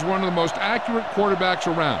known as one of the most accurate quarterbacks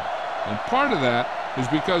around. And part of that is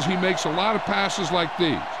because he makes a lot of passes like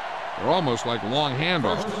these. They're almost like long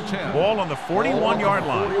handoffs. First and 10. Ball on the 41-yard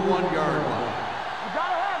line. 41-yard line. You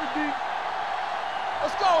gotta have it, D.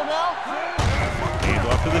 Let's go now. Hand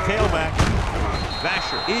off to the tailback.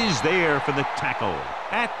 Vasher is there for the tackle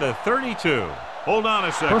at the 32. Hold on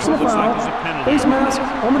a second. Personal Looks like foul. there's a penalty. Face mask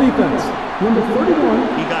on the defense. Number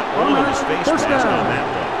 31. He got all of his face First mask down. on that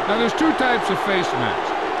one. Now, there's two types of face masks.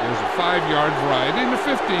 There's a 5-yard variety and a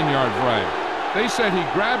 15-yard variety. They said he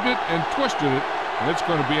grabbed it and twisted it, and it's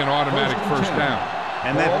going to be an automatic first down.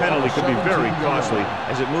 And that penalty could be very costly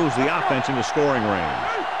as it moves the offense into scoring range.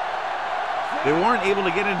 They weren't able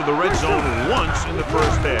to get into the red zone once in the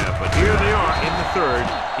first half, but here they are in the third,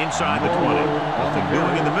 inside the 20. Nothing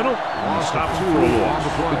doing in the middle, and he stops for a loss.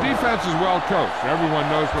 The defense is well coached. Everyone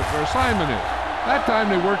knows what their assignment is. That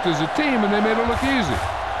time they worked as a team, and they made it look easy.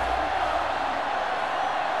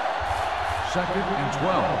 Second and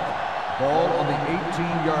 12. Ball on the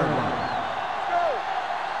 18-yard line.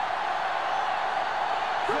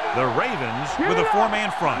 The Ravens with a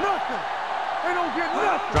 4-man front. Nothing. They don't get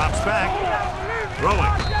nothing. Drops back.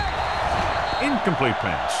 Throwing. Incomplete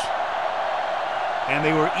pass. And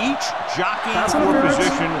they were each jockeying Pass for interference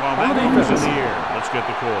position while on that the one was in defense. the air. Let's get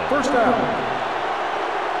the call. First down.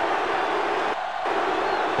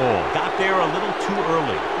 Ball got there a little too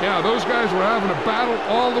early. Yeah, those guys were having a battle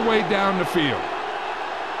all the way down the field.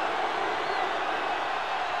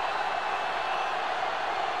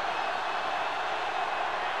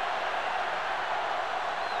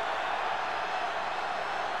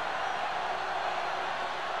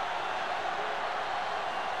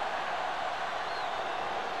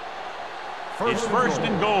 It's first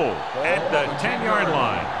and goal at the 10-yard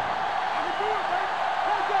line.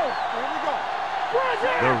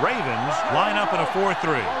 The Ravens line up in a 4-3. All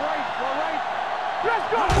right. Let's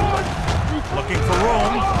go, boys. Looking for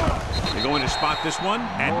room. They're going to spot this one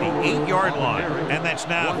at the 8-yard line. And that's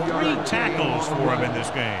now 3 tackles for him in this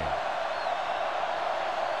game.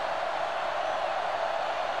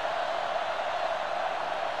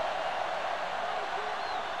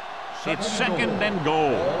 It's second and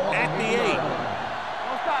goal at the 8.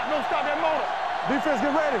 Don't stop that motor. Defense, get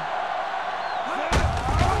ready.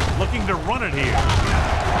 Looking to run it here.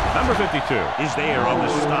 Number 52 is there on the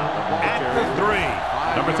stop at the 3.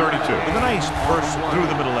 Number 32 with a nice burst through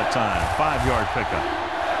the middle that time. 5-yard pickup.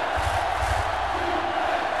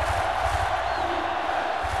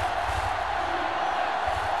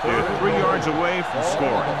 They're 3 yards away from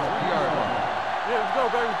scoring. Yeah, let's go,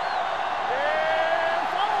 baby.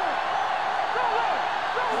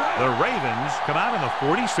 The Ravens come out in the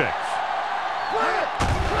 46.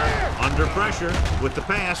 Under pressure with the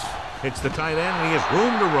pass. Hits the tight end, and he has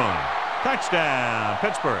room to run. Touchdown,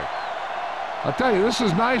 Pittsburgh. I'll tell you, this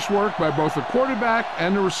is nice work by both the quarterback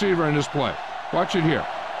and the receiver in this play. Watch it here.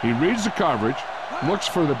 He reads the coverage, looks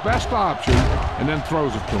for the best option, and then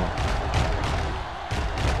throws it to him.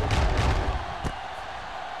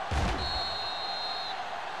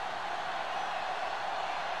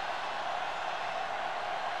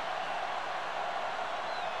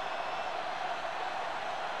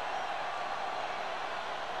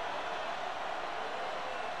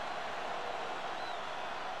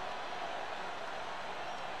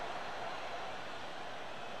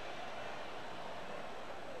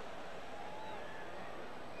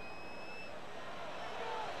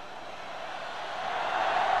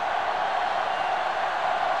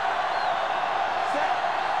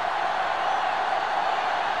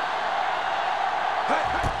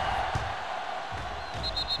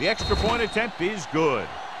 The extra point attempt is good.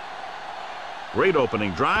 Great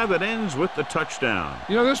opening drive that ends with the touchdown.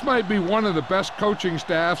 You know, this might be one of the best coaching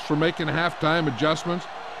staffs for making halftime adjustments.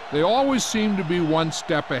 They always seem to be one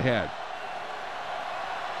step ahead.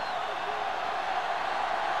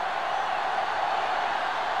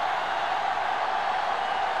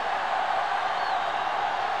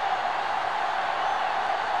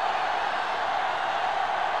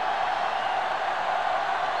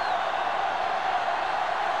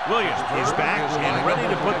 Williams is back and ready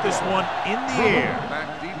to put this one in the air.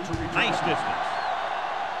 Back deep to return. Nice distance.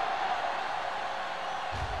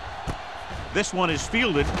 This one is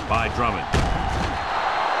fielded by Drummond.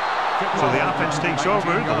 So the offense takes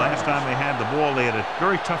over. The last time they had the ball, they had a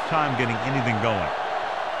very tough time getting anything going.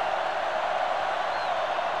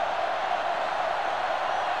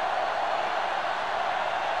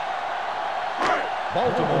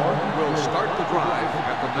 Baltimore will start the drive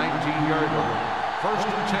at the 19-yard line. First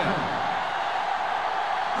and 10.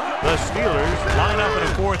 The Steelers line up in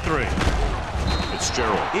a 4-3.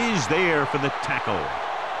 Fitzgerald is there for the tackle.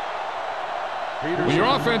 When your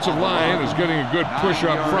offensive line is getting a good push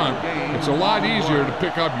up front, it's a lot easier to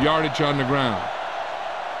pick up yardage on the ground.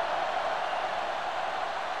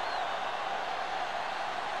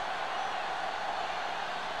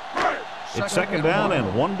 It's second down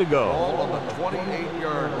and 1 to go. Ball on the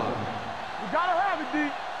 28-yard line. You gotta have it, D.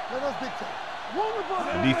 Let us dictate.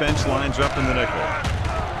 The defense lines up in the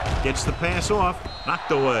nickel. Gets the pass off, knocked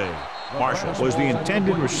away. Marshall was the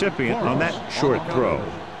intended recipient on that short throw.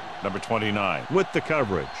 Number 29 with the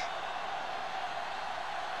coverage.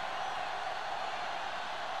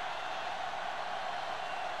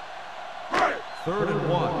 Third and 1.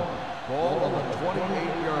 Ball on the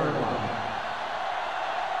 28-yard line.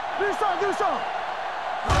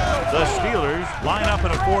 The Steelers line up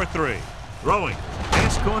in a 4-3. Throwing.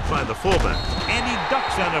 Pass caught by the fullback. And he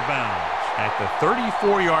ducks out of bounds at the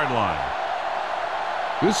 34-yard line.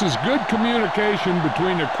 This is good communication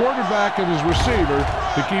between the quarterback and his receiver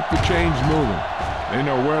to keep the chains moving. They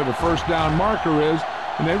know where the first down marker is,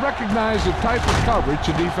 and they recognize the type of coverage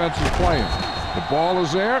the defense is playing. The ball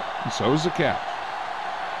is there, and so is the catch.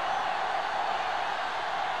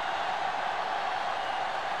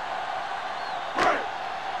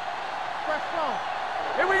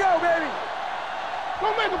 Here we go, baby.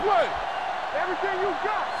 Go make a play. Everything you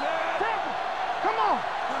got. Temple. Come on.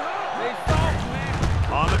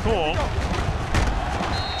 On the call.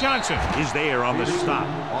 Johnson is there on the stop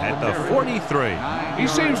at the 43. He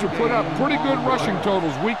seems to put up pretty good rushing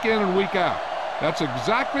totals week in and week out. That's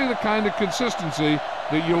exactly the kind of consistency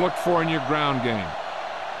that you look for in your ground game.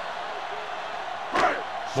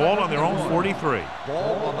 Ball on their own 43.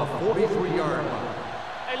 Ball on the 43-yard line.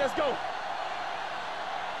 Hey, let's go.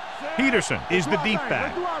 Peterson is the deep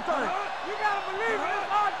back. You gotta believe in this,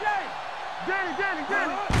 RJ. Danny.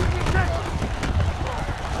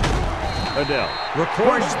 Adele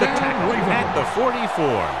records the tackle at the 44.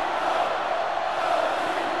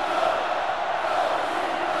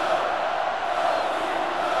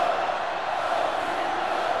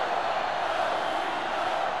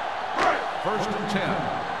 First and 10.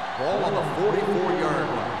 Ball on the 44-yard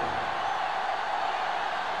line.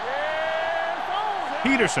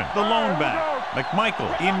 Peterson, the lone back. McMichael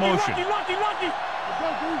in motion. Lucky.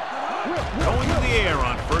 Going to the air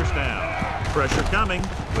on first down. Pressure coming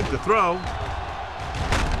with the throw.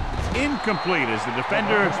 Incomplete as the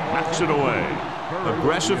defender knocks it away.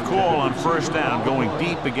 Aggressive call on first down, going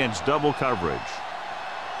deep against double coverage.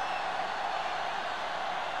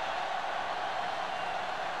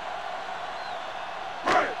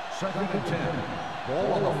 Second and 10.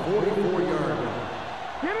 Ball on the 44-yard line.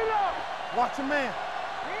 Get it up. Watch a man.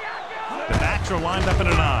 The backs are lined up in a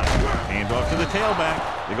 9. Hand off to the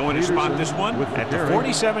tailback. They're going to spot this one at the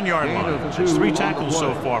 47-yard line. There's 3 tackles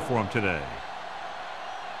so far for him today.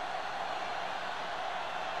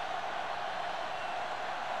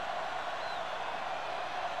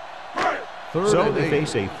 So they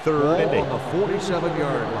face a third and 8. On the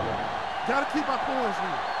 47-yard line. Gotta keep our points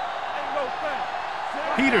here. Ain't no thing.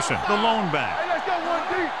 Peterson, the lone back. Hey, let's go one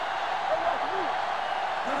deep.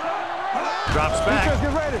 Drops back.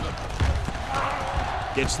 Get ready.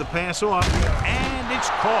 Gets the pass off, and it's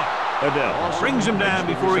caught. Adele brings him down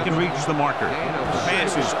before he can reach the marker. The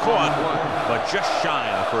pass is caught, but just shy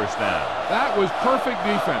of the first down. That was perfect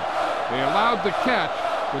defense. They allowed the catch,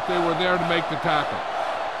 but they were there to make the tackle.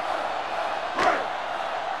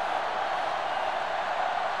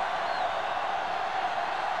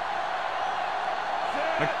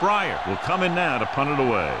 McBriar will come in now to punt it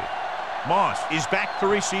away. Moss is back to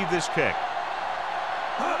receive this kick.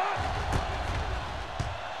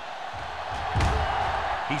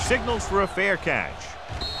 He signals for a fair catch.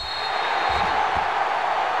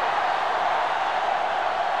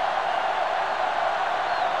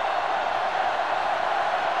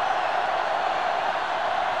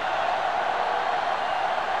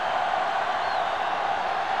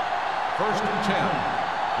 First and 10.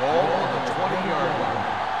 Ball on the 20-yard line.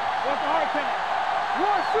 What's the hard pass?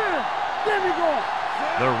 One center. There we go.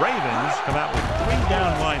 The Ravens come out with 3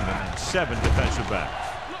 down linemen and 7 defensive backs.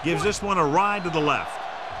 Gives this one a ride to the left.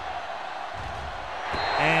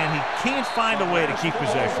 And he can't find a way to keep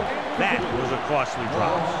possession. That was a costly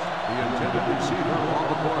drop. The intended receiver on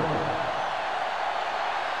the play.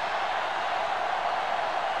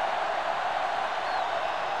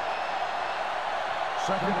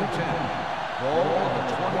 Second and 10. Ball on the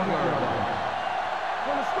 20-yard line.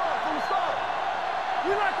 From the start.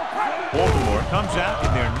 You like the practice. Baltimore comes out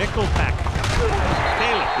in their nickel package.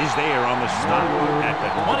 Taylor is there on the stop at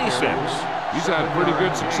the 26. He's had pretty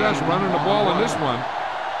good success running the ball in this one.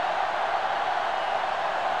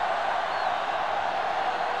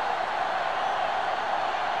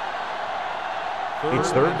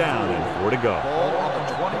 It's third down and 4 to go. Ball on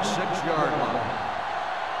the 26-yard line.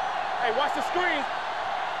 Hey, watch the screen.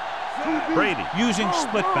 Brady using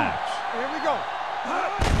split backs. Here we go.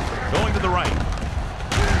 Going to the right.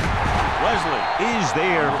 Wesley is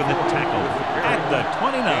there for the tackle at the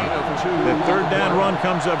 29. The third down run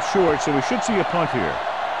comes up short, so we should see a punt here.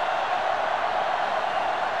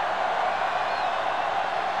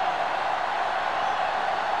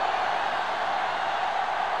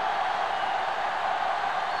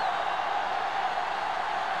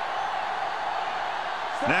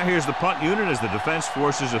 Now here's the punt unit as the defense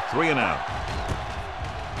forces a 3-and-out.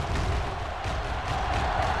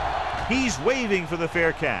 He's waving for the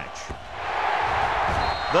fair catch.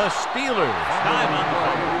 The Steelers time on the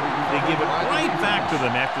punt. They give it right back to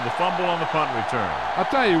them after the fumble on the punt return. I'll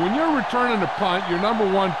tell you, when you're returning a punt, your number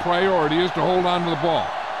one priority is to hold on to the ball.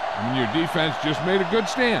 I mean, your defense just made a good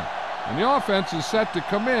stand. And the offense is set to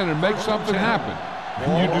come in and make something happen.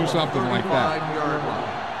 And you do something like that.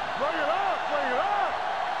 Bring it up, bring it up.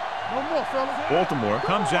 No more, fellas. Baltimore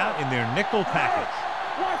comes out in their nickel package.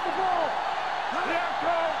 Watch the ball. Here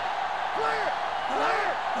comes. Clear,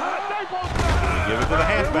 clear. Stay both sides. Give it to the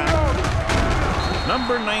halfback.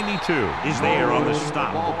 Number 92 is there on the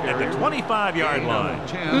stop at the 25-yard line.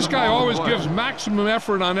 This guy always gives maximum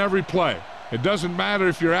effort on every play. It doesn't matter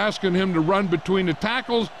if you're asking him to run between the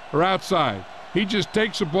tackles or outside. He just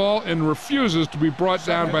takes the ball and refuses to be brought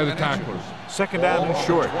down by the tacklers. Second down and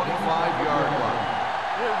short. 25-yard line.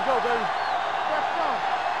 Here we go, baby. Let's go.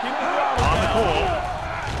 Keep it On the pull.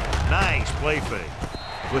 Nice play fake.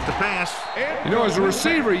 With the pass. You know, as a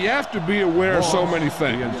receiver, you have to be aware of so many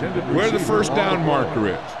things. Where the first down marker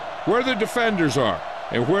is, where the defenders are,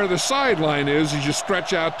 and where the sideline is as you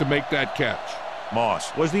stretch out to make that catch.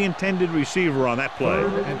 Moss was the intended receiver on that play.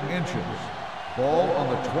 3rd and inches. Ball on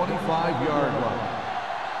the 25-yard line.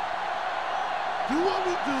 Do what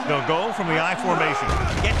we do. They'll go from the I formation.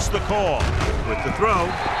 Gets the call. With the throw,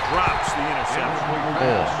 drops the interception.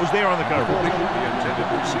 Was there on the coverage. The intended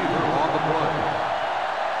receiver on the play.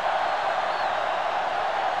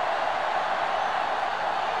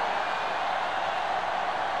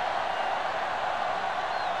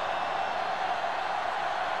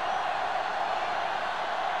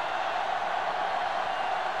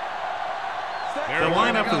 They'll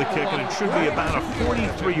line up for the kick, and it should be about a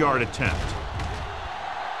 43-yard attempt.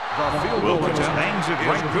 The field goal Wilkins attempt bangs it is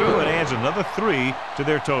right through good. and adds another 3 to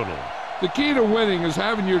their total. The key to winning is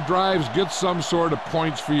having your drives get some sort of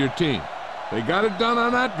points for your team. They got it done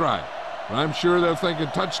on that drive, but I'm sure they're thinking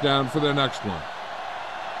touchdown for their next one.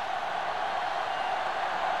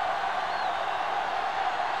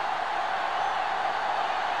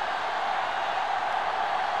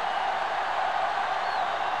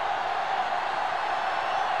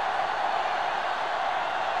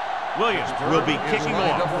 Williams will be kicking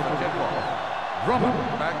Lined up off. for the kickoff. Drummond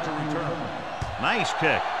back to return. Nice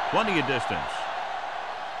kick. Plenty of distance.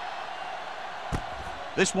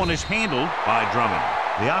 This one is handled by Drummond.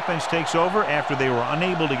 The offense takes over after they were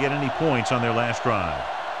unable to get any points on their last drive.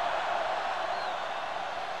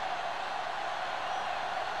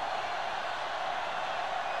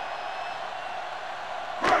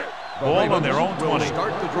 Ball on their own 20. Will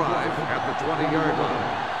start the drive at the 20-yard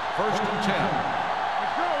line. 1st and 10.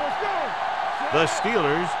 Let's go, let's go. The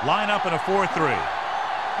Steelers line up in a 4-3.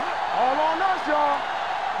 All on us, y'all.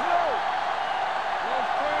 Let's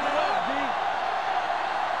turn it up, D.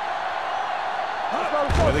 Let's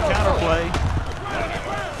go, With a counterplay.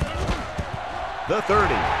 The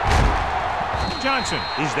 30. Johnson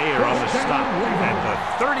is there on the stop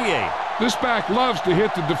at the 38. This back loves to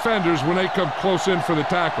hit the defenders when they come close in for the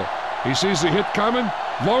tackle. He sees the hit coming,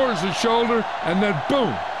 lowers his shoulder, and then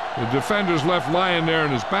boom, the defender's left lying there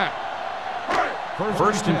in his back.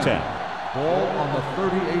 1st and 10. Ball on the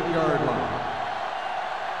 38-yard line.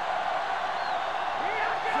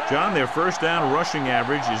 John, their first down rushing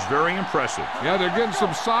average is very impressive. Yeah, they're getting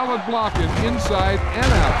some solid blocking inside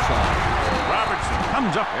and outside. Robertson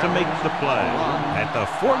comes up to make the play at the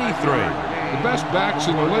 43. The best backs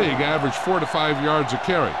in the league average 4 to 5 yards a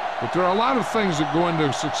carry, but there are a lot of things that go into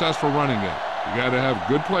a successful running game. You got to have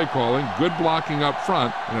good play calling, good blocking up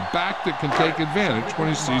front, and a back that can take advantage when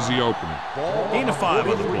he sees the opening. Gain of 5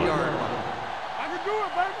 on the play. I can do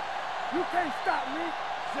it, baby. You can't stop me.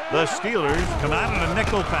 The Steelers come out in a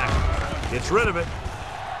nickel package. Gets rid of it.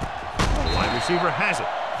 The wide receiver has it.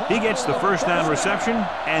 He gets the first down reception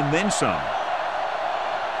and then some.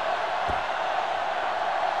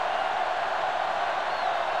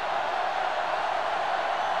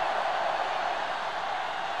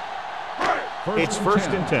 It's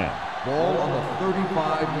 1st and 10. Ball on the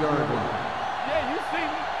 35-yard line. Yeah, you see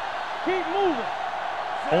me. Keep moving.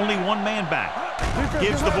 Only one man back.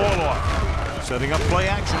 Gives the ball off. Setting up play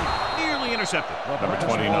action. Nearly intercepted. Number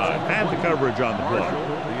 29 had the coverage on the play.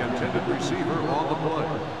 The intended receiver on the play.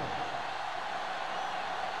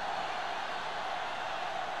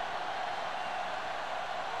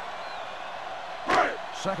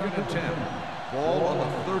 Second and 10. Ball on the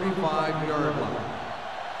 35-yard line.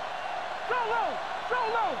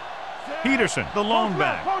 Peterson, the lone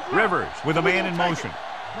back. Rivers with a man in motion.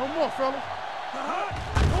 No more, fellas.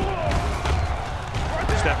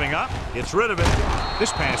 Stepping up, gets rid of it.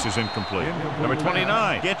 This pass is incomplete. Number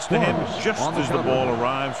 29 gets to him just as the ball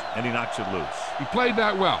arrives, and he knocks it loose. He played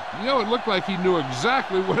that well. You know, it looked like he knew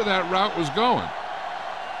exactly where that route was going.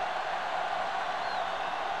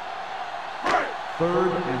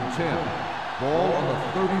 Third and 10. Ball on the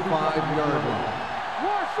 35-yard line.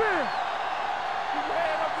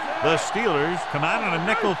 The Steelers come out in a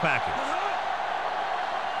nickel package.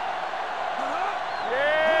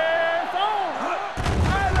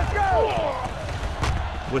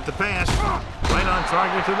 With the pass, right on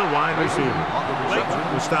target to the wide receiver.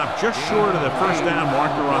 Layton was stopped just short of the first down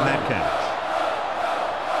marker on that catch.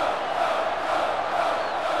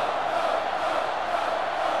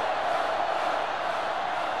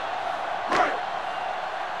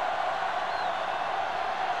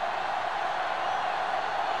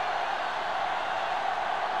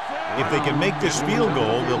 If they can make this field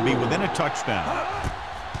goal, they'll be within a touchdown.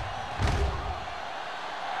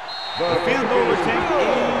 The field goal attempt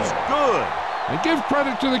is good. And give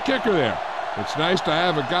credit to the kicker there. It's nice to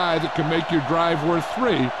have a guy that can make your drive worth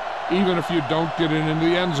 3, even if you don't get it into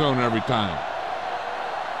the end zone every time.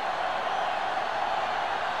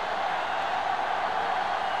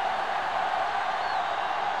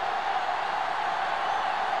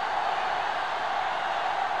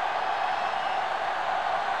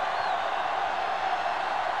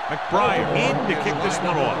 McBride in to kick this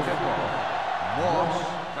one off. Moss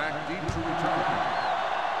back deep to return.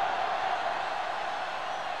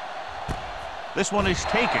 This one is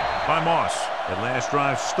taken by Moss. That last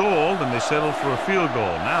drive stalled, and they settled for a field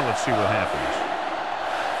goal. Now let's see what happens.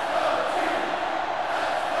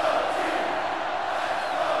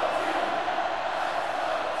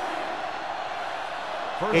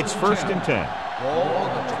 It's first and 10. Ball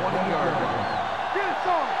on the 20-yard line.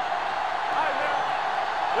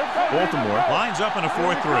 Baltimore lines up in a 4-3.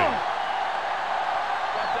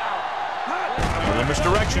 A little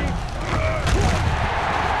misdirection.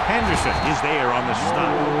 Henderson is there on the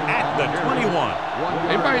stop at the 21.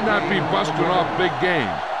 They might not be busting off big game,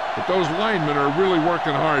 but those linemen are really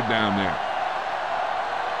working hard down there.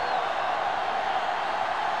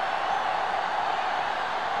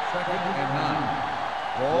 Second and 9.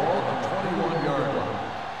 Ball on the 21-yard line.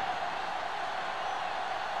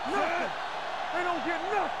 They don't get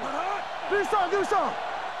nothing. Do something.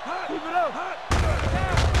 Keep it up.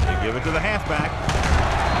 They give it to the halfback.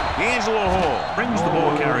 D'Angelo Hall brings the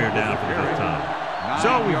ball carrier down for the fifth time.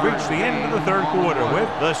 So we've reached the end of the third quarter with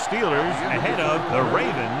the Steelers ahead of the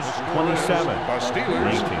Ravens 27. The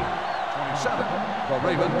Steelers 19. 27. The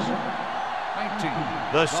Ravens 19.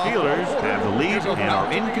 The Steelers have the lead and are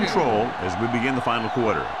in control as we begin the final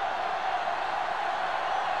quarter.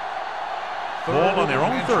 Ball on their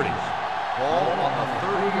own 30. Ball on the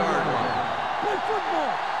 30-yard line. Play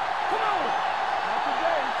football. Come on. Not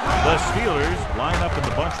today. The Steelers line up in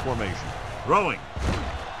the bunch formation. Throwing.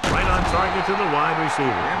 Right on target to the wide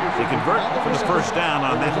receiver. They convert for the first down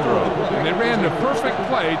on that throw. And they ran the perfect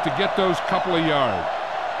play to get those couple of yards.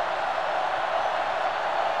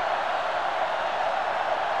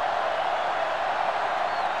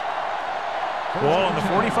 Ball on the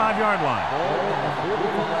 45-yard line. Ball on the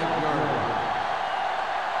 45-yard line.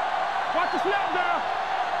 Watch the snap now.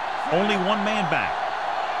 Only one man back.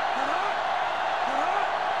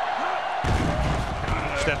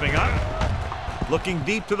 Stepping up. Looking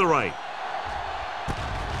deep to the right.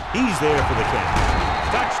 He's there for the catch.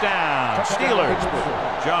 Touchdown, Steelers.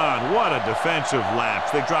 John, what a defensive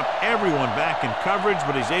lapse. They dropped everyone back in coverage,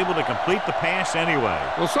 but he's able to complete the pass anyway.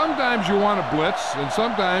 Well, sometimes you want to blitz, and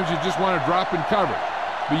sometimes you just want to drop in coverage.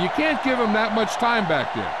 But you can't give him that much time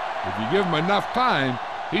back there. If you give him enough time,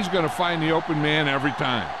 he's going to find the open man every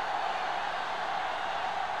time.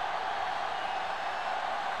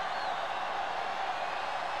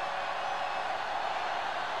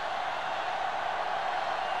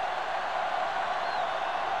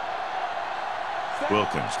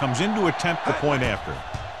 Wilkins comes in to attempt the point after.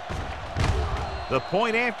 The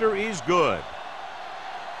point after is good.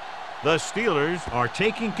 The Steelers are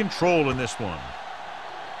taking control in this one.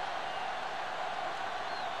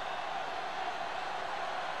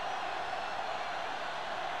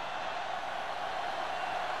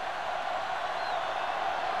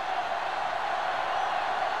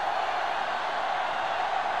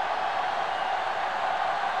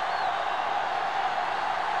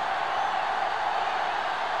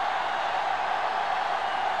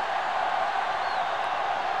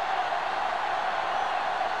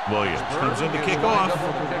 Williams comes in to kick off.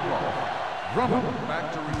 Drummond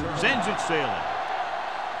back to return. Sends it sailing.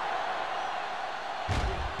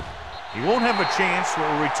 He won't have a chance for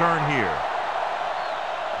a return here.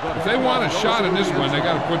 If they want a shot in this one, they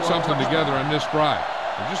got to put something together on this drive.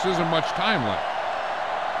 There just isn't much time left.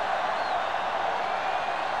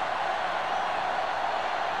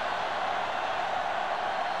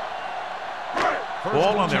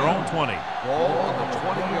 Ball on their own 20. Ball on the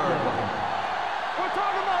 20-yard line. We're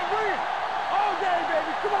talking about winning. All day,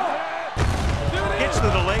 baby. Come on. Gets the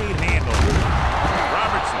delayed handle.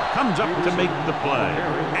 Robertson comes up to make the play.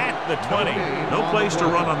 At the 20. No place to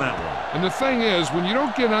run on that one. And the thing is, when you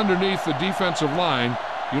don't get underneath the defensive line,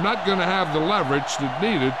 you're not going to have the leverage that's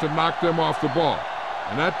needed to knock them off the ball.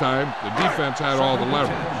 And that time, the defense had all the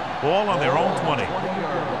leverage. Ball on their own 20. Yeah,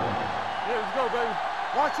 let's go, baby.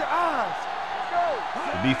 Watch your eyes. Let's go.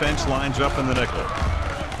 The defense lines up in the nickel.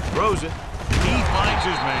 Throws it. He finds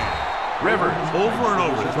his man. Rivers, over and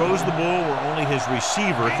over, throws the ball where only his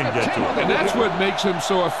receiver can get to it. And that's what makes him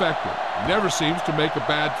so effective. He never seems to make a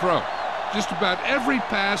bad throw. Just about every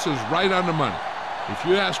pass is right on the money. If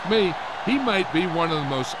you ask me, he might be one of the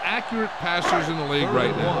most accurate passers in the league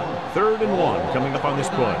right now. 3rd and 1 coming up on this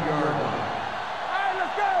play. All right,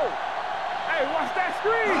 let's go. Hey, watch that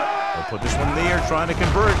screen. They'll put this one in the air, trying to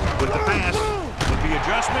convert with the pass. With the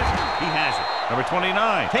adjustment, he has it. Number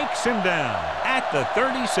 29 takes him down at the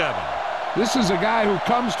 37. This is a guy who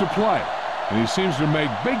comes to play, and he seems to make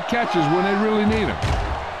big catches when they really need him.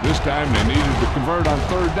 This time they needed to convert on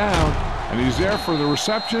 3rd down, and he's there for the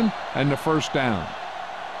reception and the 1st down.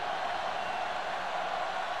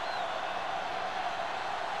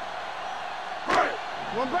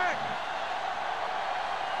 One back.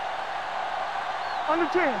 Under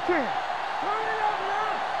 10, 10. Turn it up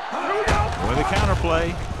now. Here we go. With a counter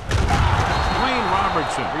play. Dwayne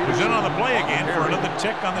Robertson, who's in on the play again for another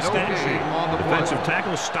tick on the stat sheet. Defensive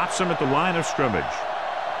tackle stops him at the line of scrimmage.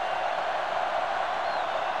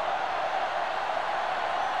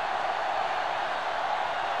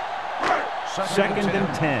 Second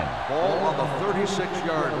and 10. Ball on the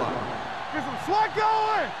 36-yard line. Get some slot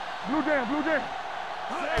going. Blue down, blue down.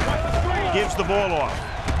 Hey, watch the screen. Gives the ball off.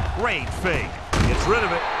 Great fake. Gets rid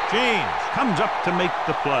of it. James comes up to make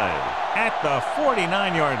the play at the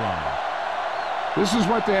 49-yard line. This is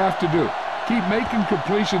what they have to do. Keep making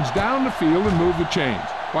completions down the field and move the chains.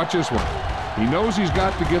 Watch this one. He knows he's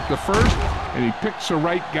got to get the first, and he picks the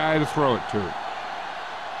right guy to throw it to.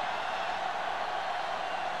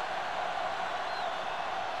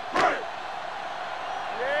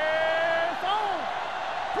 Yeah, it's on.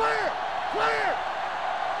 Clear, clear.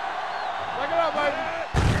 Back it up, baby.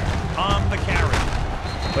 On the carry.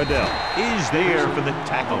 Fidel is there for the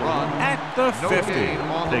tackle at the 50.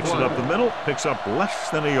 Takes it up the middle, picks up less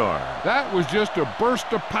than a yard. That was just a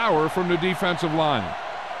burst of power from the defensive line.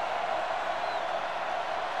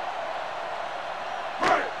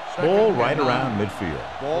 Ball right around midfield.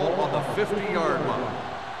 Ball on the 50-yard line.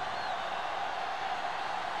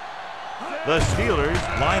 The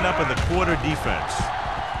Steelers line up in the quarter defense.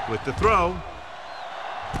 With the throw,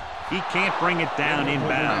 he can't bring it down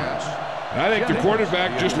inbounds. I think the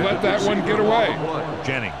quarterback just let that one get away.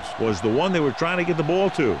 Jennings was the one they were trying to get the ball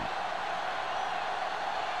to.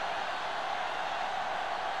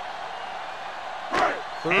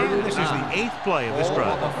 And this is the 8th play of this Ball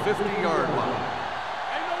drive. on the 50-yard line.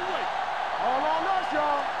 Ain't no way. All on us,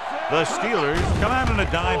 y'all. The Steelers come out in a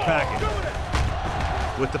dime package.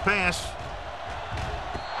 With the pass,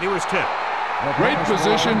 he was tipped. Great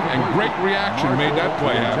position and great reaction made that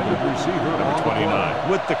play happen. Number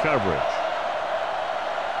 29 with the coverage.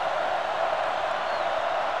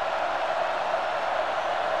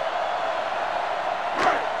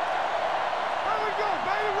 There we go,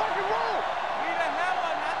 baby. Rock and roll. Need a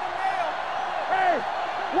hammer, not the nail. Hey,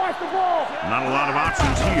 watch the ball. Not a lot of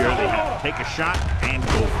options here. They have to take a shot and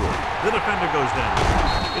go for it. The defender goes down.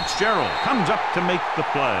 Fitzgerald comes up to make the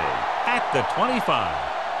play at the 25.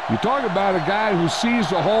 You talk about a guy who sees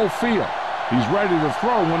the whole field. He's ready to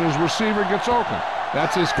throw when his receiver gets open.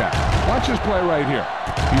 That's this guy. Watch this play right here.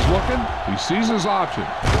 He's looking, he sees his option,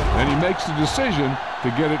 then he makes the decision to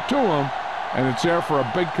get it to him, and it's there for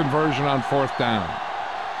a big conversion on 4th down.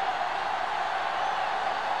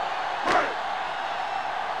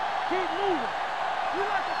 Keep moving. You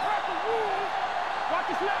like to crack the rules. Watch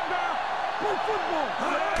the snap down. Play football.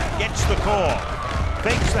 Gets the call.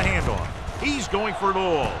 Fakes the handoff. He's going for it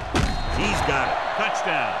all. He's got it.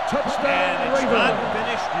 Touchdown. And it's not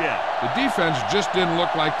finished yet. The defense just didn't look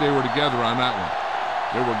like they were together on that one.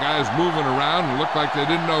 There were guys moving around and looked like they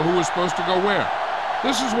didn't know who was supposed to go where.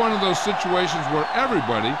 This is one of those situations where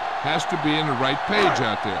everybody has to be in the right page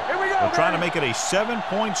out there. Here we go, They're trying to make it a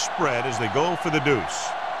 7-point spread as they go for the deuce.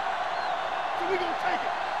 So we gonna take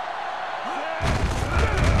it.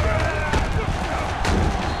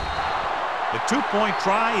 The 2-point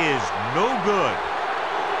try is no good.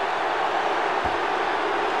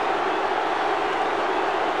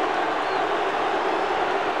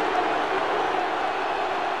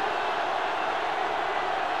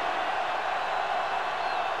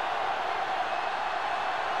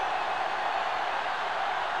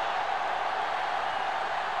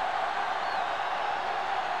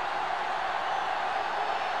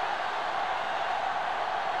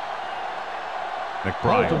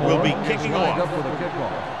 McBride will be kicking off. Up for the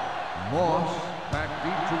kickoff. Moss back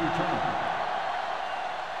deep to return.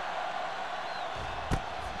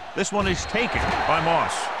 This one is taken by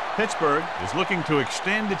Moss. Pittsburgh is looking to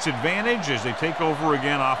extend its advantage as they take over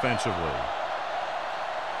again offensively.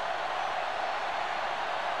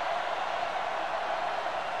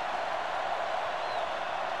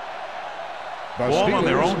 Ball on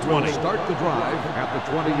their own 20. Start the drive at the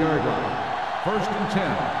 20-yard line. 1st and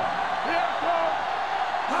 10.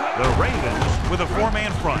 The Ravens with a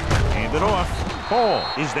 4-man front. Hand it off. Ball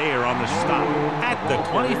is there on the stop at the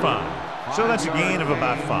 25. So that's a gain of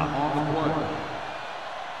about 5.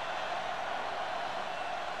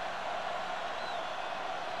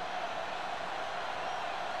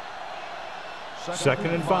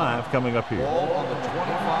 Second and 5 coming up here. Ball on the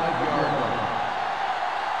 25-yard line.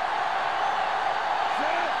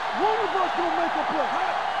 One of us gonna make a play.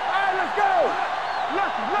 All right, let's go.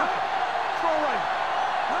 Left, throw right.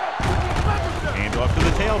 Hand off to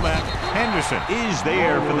the tailback. Henderson is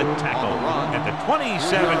there for the tackle at the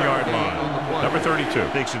 27-yard line. Number 32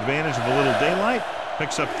 takes advantage of a little daylight,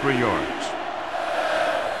 picks up 3 yards.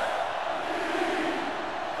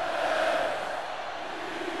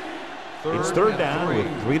 It's third down with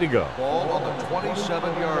 3 to go. Ball on the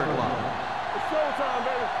 27-yard line. It's showtime,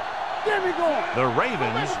 baby. Get me going. The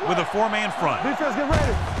Ravens with a 4-man front. Defense, get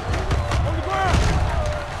ready. On the ground.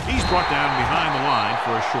 He's brought down behind the line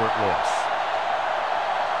for a short loss.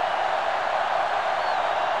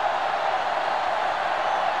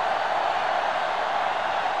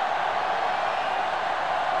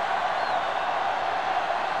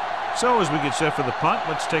 So as we get set for the punt,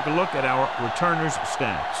 let's take a look at our returners'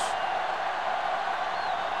 stats.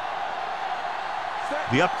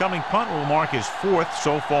 The upcoming punt will mark his 4th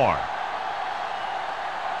so far.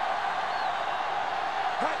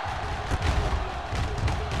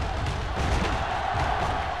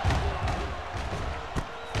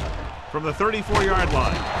 From the 34-yard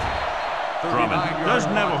line. Drummond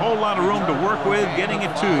doesn't have a whole lot of room to work with, getting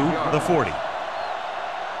it to the 40.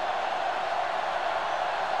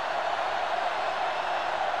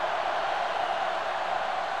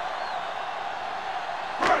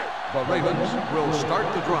 The Ravens will start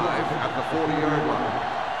the drive at the 40-yard line.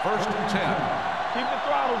 1st and 10. Keep the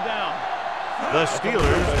throttle down. The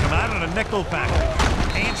Steelers come out in a nickel package.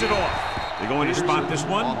 Hands it off. They're going to spot this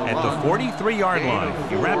one at the 43-yard line.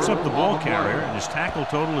 He wraps up the ball carrier, and his tackle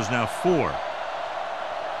total is now 4.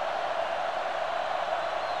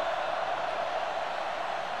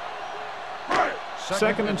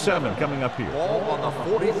 Second and 7 coming up here. Ball on the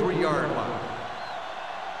 43-yard line.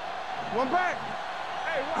 One back.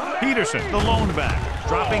 Peterson, the lone back,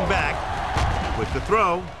 dropping back with the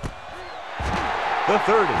throw. The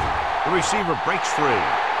 30. The receiver breaks free.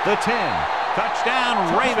 The 10.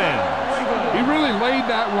 Touchdown, Ravens. He really laid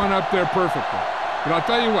that one up there perfectly. But I'll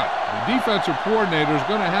tell you what, the defensive coordinator is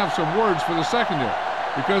going to have some words for the secondary,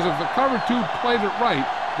 because if the cover 2 played it right,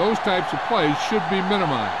 those types of plays should be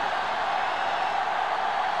minimized.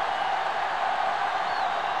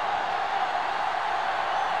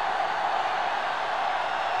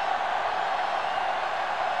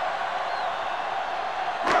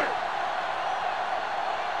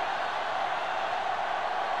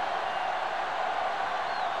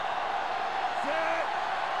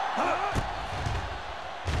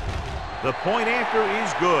 The point after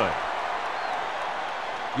is good.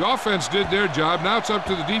 The offense did their job. Now it's up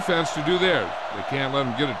to the defense to do theirs. They can't let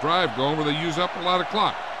them get a drive going where they use up a lot of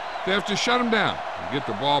clock. They have to shut them down and get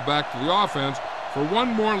the ball back to the offense for one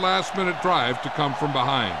more last-minute drive to come from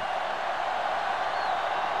behind.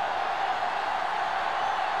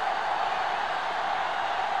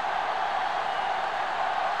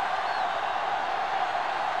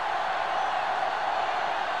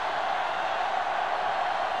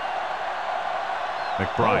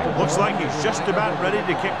 McBride looks like he's just about ready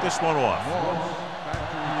to kick this one off.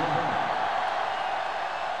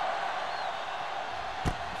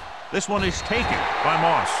 This one is taken by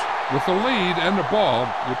Moss. With the lead and the ball,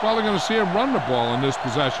 you're probably going to see them run the ball in this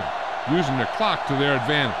possession, using the clock to their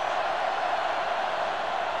advantage.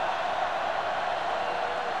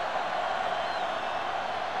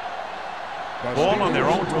 Ball on their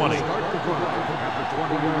own 20.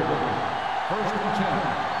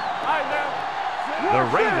 The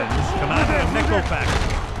Ravens come out in a nickel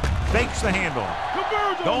package. Fakes the handle.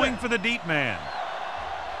 Going for the deep man.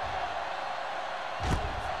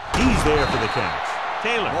 He's there for the catch.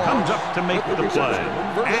 Taylor comes up to make the play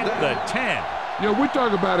at the 10. You know, we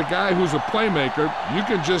talk about a guy who's a playmaker. You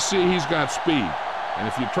can just see he's got speed. And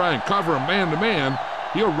if you try and cover him man-to-man,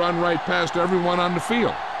 he'll run right past everyone on the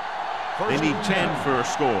field. They need 10 for a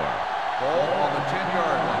score. Ball on the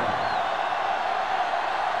 10-yard line.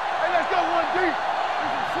 Hey, let's go one deep.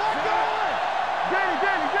 Slot going. Danny.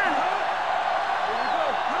 Here we go.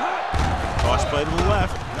 Cross play to the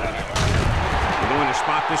left. They're going to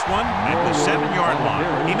spot this one at the 7-yard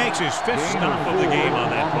line. He makes his 5th stop of the game on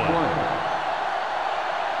that play.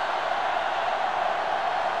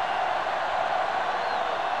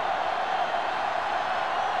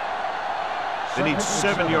 They need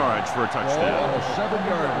 7 yards for a touchdown. Ball on the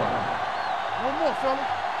 7-yard line. One more,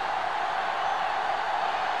 fellas.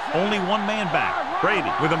 Only one man back.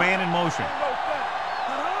 Brady with a man in motion.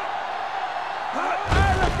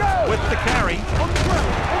 With the carry.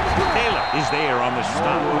 Taylor is there on the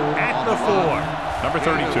stop at the 4. Number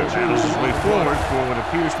 32 battles his way forward for what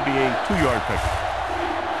appears to be a 2-yard pickup.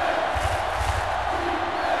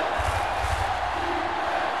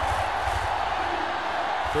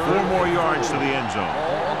 Four more yards to the end zone.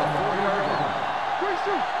 Ball on the 4-yard line.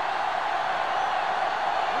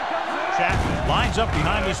 Chapman lines up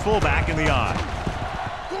behind his fullback in the I.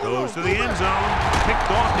 Goes to the end zone.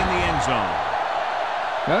 Picked off in the end zone.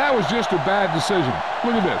 Now that was just a bad decision.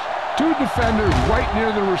 Look at this. 2 defenders right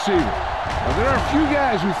near the receiver. Now there are a few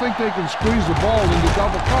guys who think they can squeeze the ball into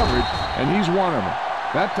double coverage, and he's one of them.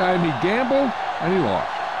 That time he gambled, and he lost.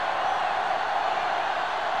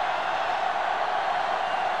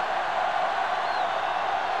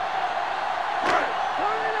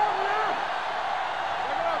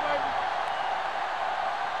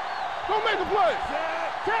 Don't make a play.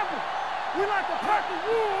 Campbell, we like to pack the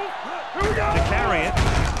rules. Here we go. To carry it,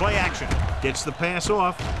 play action. Gets the pass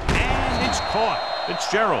off, and it's caught.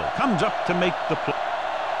 Fitzgerald comes up to make the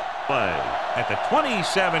play at the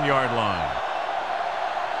 27-yard line.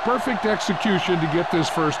 Perfect execution to get this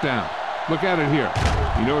first down. Look at it here.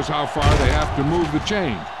 He knows how far they have to move the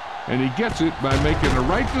chains, and he gets it by making the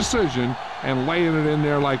right decision and laying it in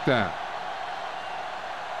there like that.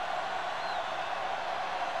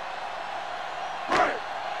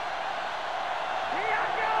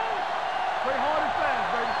 Play hard and fast,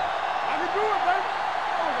 baby. I can do it, baby.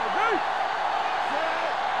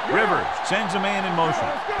 Rivers sends a man in motion.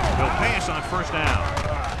 He'll pass on first down.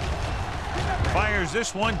 Fires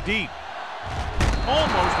this one deep.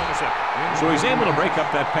 Almost intercepted. So he's able to break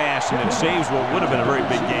up that pass, and it saves what would have been a very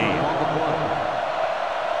big game.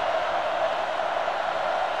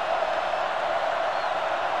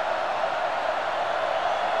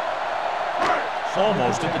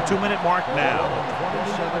 Almost at the 2-minute mark now.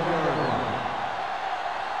 27-yard line.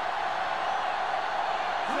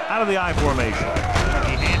 Out of the I formation.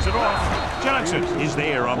 He hands it off. Johnson is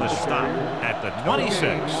there on the stop at the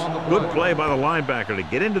 26. Good play by the linebacker to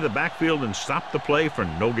get into the backfield and stop the play for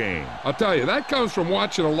no gain. I'll tell you, that comes from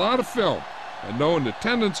watching a lot of film and knowing the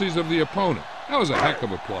tendencies of the opponent. That was a heck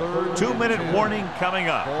of a play. 2-minute warning coming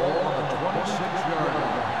up. Ball on the 26-yard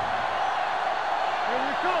line. Here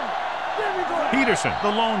we come. There we go. Peterson, the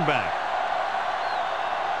lone back.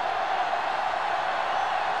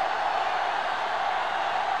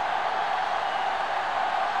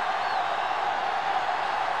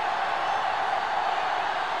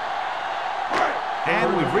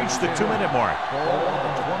 And we've reached the 2-minute mark. Ball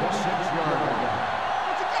on the 26-yard line.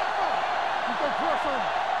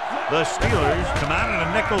 The Steelers come out in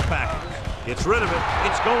a nickel package. Gets rid of it.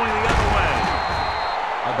 It's going the other way.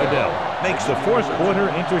 Adele makes the 4th quarter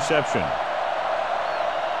interception.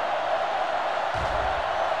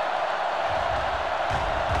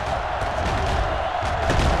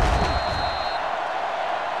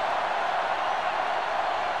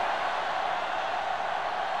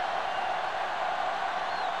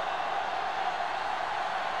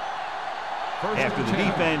 After the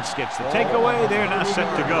defense gets the takeaway, they're now set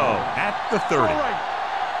to go at the 30.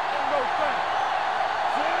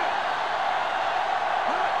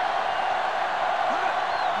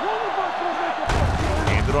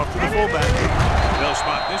 Handed off to the fullback. They'll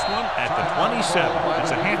spot this one at the 27.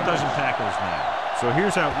 That's a half dozen tackles now. So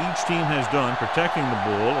here's how each team has done protecting the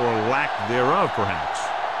ball, or lack thereof, perhaps.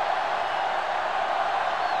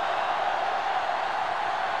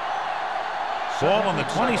 Ball on the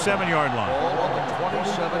 27-yard line. Ball on the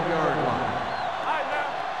 27-yard line. All right, now.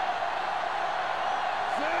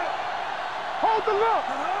 Set. Hold the look.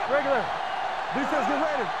 Regular. Defense, get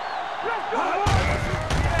ready. Let's go.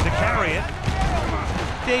 To carry it,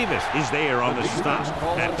 Davis is there on the stop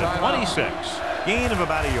at the 26. Gain of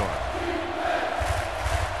about a yard.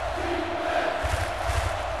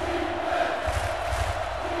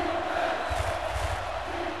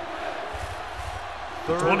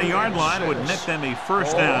 20-yard line would net them a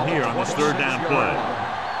first down here on this third down play.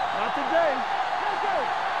 Not today. Let's go.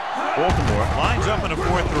 Baltimore lines up in a 4-3.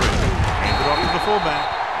 Hand it off to the fullback.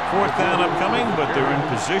 Fourth down upcoming, but they're in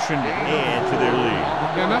position to add to their lead.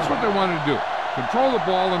 Yeah, and that's what they wanted to do. Control the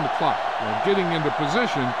ball and the clock while getting into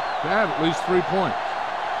position to add at least 3 points.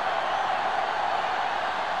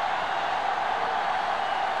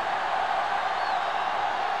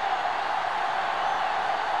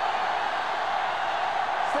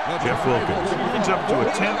 Jeff Wilkins lines up to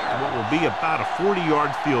attempt what will be about a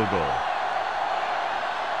 40-yard field goal.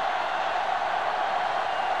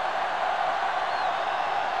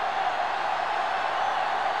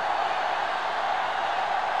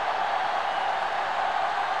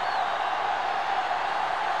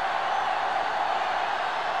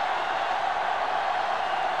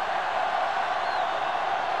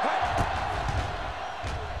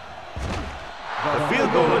 The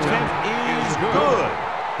field goal attempt is good.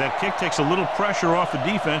 That kick takes a little pressure off the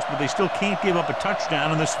defense, but they still can't give up a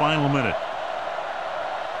touchdown in this final minute.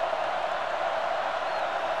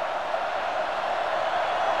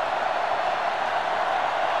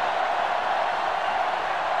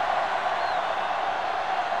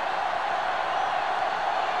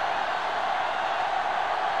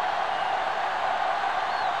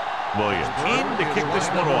 Williams in to kick this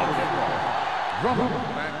one off. Drummond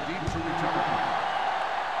back deep to return.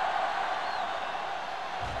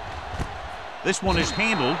 This one is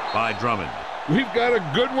handled by Drummond. We've got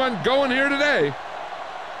a good one going here today.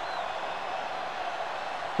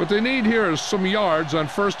 What they need here is some yards on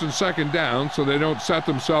first and second down so they don't set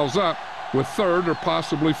themselves up with third or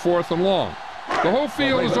possibly fourth and long. The whole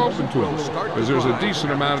field is open to them because there's a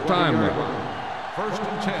decent amount of time left. First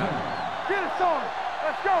and 10. Get it started.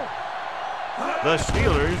 Let's go. The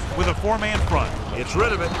Steelers with a four-man front. Gets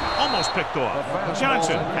rid of it. Almost picked off.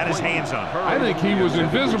 Johnson had his hands on it. I think he was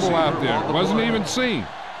invisible out there. Wasn't even seen.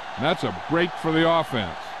 And that's a break for the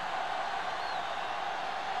offense.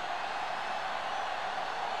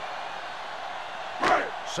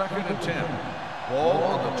 Second and 10. Ball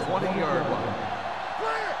on the 20-yard line.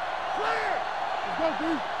 Clear. Clear. Let's go,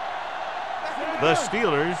 D. The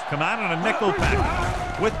Steelers come out in a nickel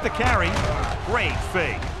package with the carry. Great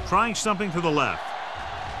fake. Trying something to the left.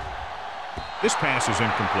 This pass is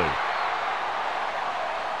incomplete.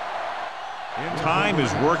 Time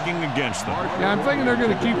is working against them. Yeah, I'm thinking they're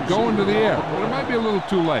going to keep going to the air, but it might be a little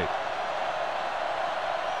too late.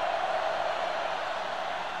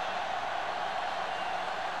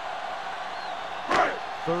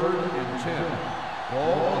 Third and 10.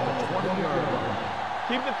 Ball on the 20-yard line.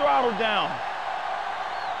 Keep the throttle down.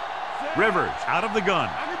 Rivers out of the gun.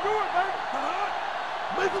 I can do it, baby.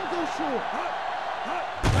 Make him go short.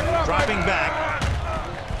 Dropping back.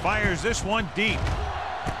 Fires this one deep.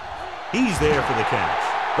 He's there for the catch.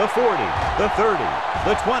 The 40, the 30,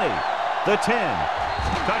 the 20, the 10.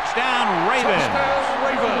 Touchdown, Ravens.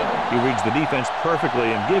 He reads the defense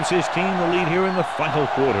perfectly and gives his team the lead here in the final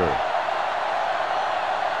quarter.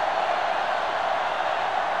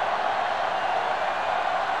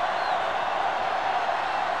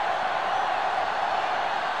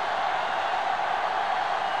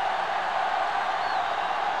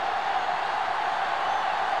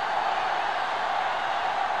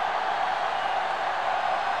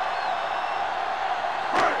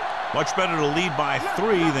 Much better to lead by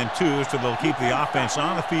 3 than 2, so they'll keep the offense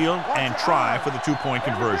on the field and try for the two-point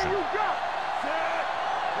conversion. Stay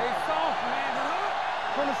soft, man.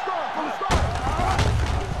 From the start, from the start.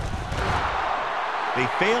 They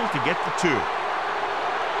failed to get the 2.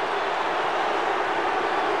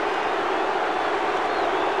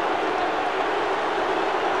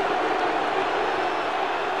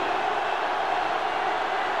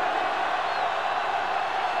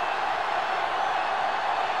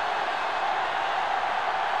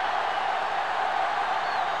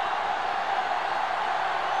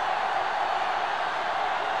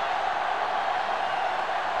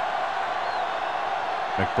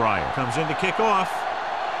 McBride comes in to kick off.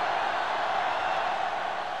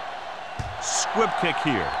 Squib kick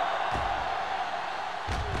here.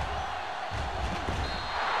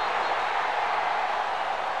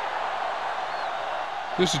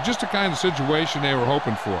 This is just the kind of situation they were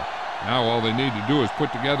hoping for. Now all they need to do is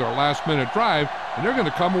put together a last-minute drive, and they're going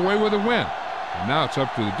to come away with a win. And now it's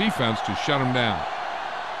up to the defense to shut them down.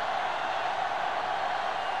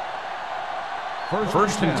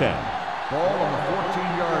 First and 10. Ball on the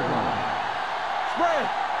 14-yard line. Spread.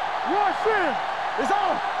 Rush in. It's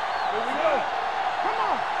on. Here we go. Come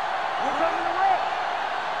on. We're coming to red.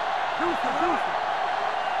 Deuce it.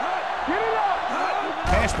 Get it up.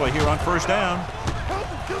 Pass play here on first down.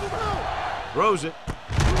 Throws it.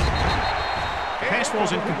 Pass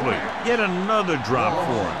ball's incomplete. Yet another drop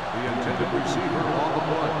for him. The intended receiver on the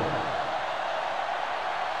play.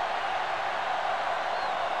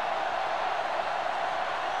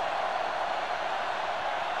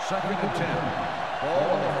 Second and 10.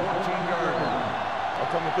 Ball on the 14-yard line. I'm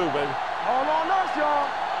coming through, baby. All on us,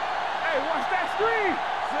 y'all. Hey, watch that screen.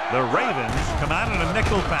 The Ravens come out in a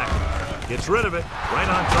nickel package. Gets rid of it. Right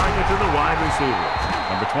on target to the wide receiver.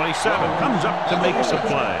 Number 27 comes up to make us a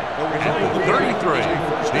play. At the 33,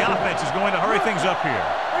 the offense is going to hurry things up here.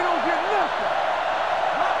 We don't get nothing.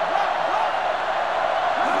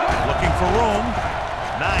 Looking for room.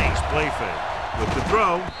 Nice play fake. With the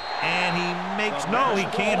throw. And he makes no, he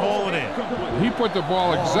can't hold it in. He put the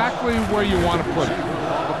ball exactly where you want to put it.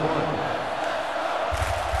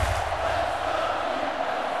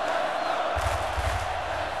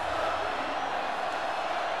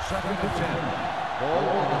 Second and 10. Ball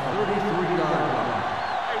on the 33-yard line.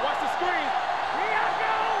 Hey, watch the screen. Here I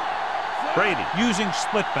go. Brady using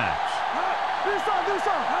split backs. Do something.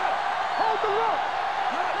 Hold the look.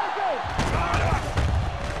 Let's go.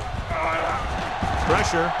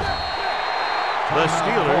 Pressure. The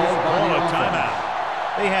Steelers call a timeout.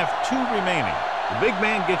 They have 2 remaining. The big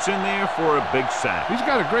man gets in there for a big sack. He's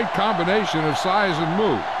got a great combination of size and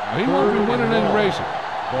move. Now, he won't be winning any races,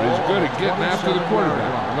 but he's good at getting after the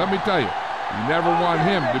quarterback. And let me tell you, you never want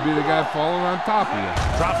him to be the guy falling on top of you.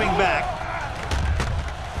 Dropping back.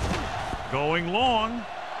 Going long.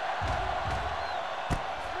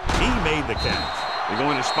 He made the catch. They're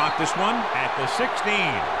going to spot this one at the 16.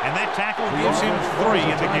 And that tackle gives him 3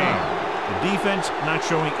 in the game. The defense not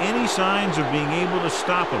showing any signs of being able to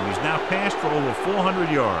stop him. He's now passed for over 400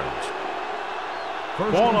 yards.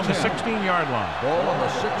 Ball on the 16-yard line. Ball on the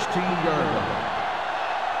 16-yard line.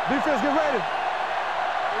 Defense, get ready.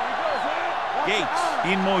 Gates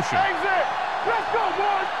in motion. Exit. Let's go,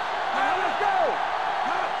 boys. Let's go.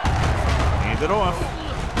 Hand it off.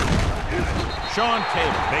 Sean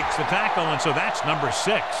Taylor makes the tackle, and so that's number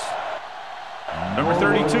 6. Number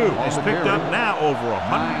 32 is picked up now over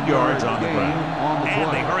 100 yards on the ground. And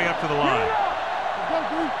they hurry up to the line.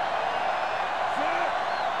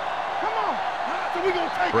 Come on. So we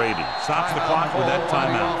gonna take Brady stops the clock with that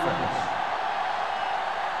timeout.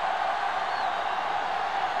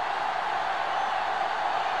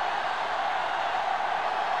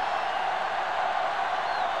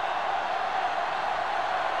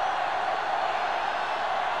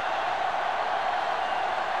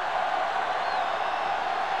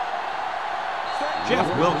 Jeff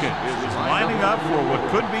Wilkins is lining up for what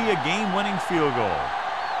could be a game-winning field goal.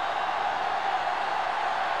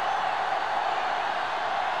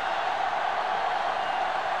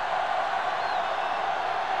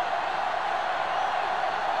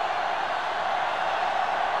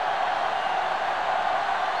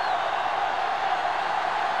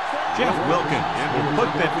 Jeff Wilkins will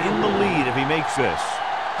put them in the lead if he makes this.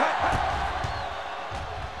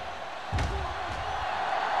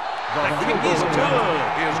 The kick is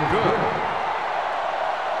good.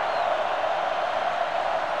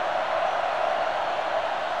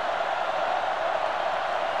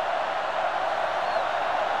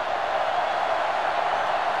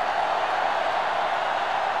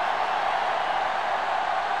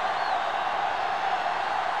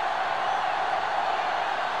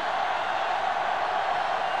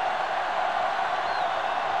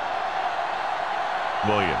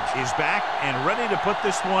 Williams is back and ready to put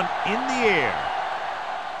this one in the air.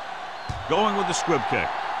 Going with the squib kick.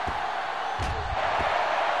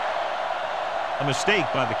 A mistake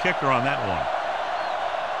by the kicker on that one.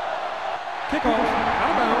 Kickoff, out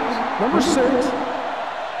of bounds, number 6.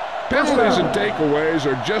 Penalties and takeaways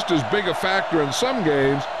are just as big a factor in some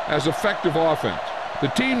games as effective offense. The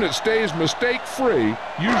team that stays mistake-free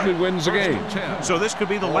usually wins the game. So this could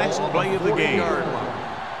be the last play of the game.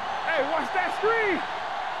 Hey, watch that screen.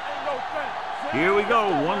 Here we go.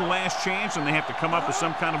 One last chance, and they have to come up with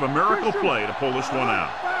some kind of a miracle play to pull this one out.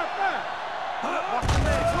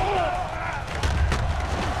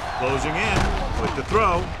 Closing in with the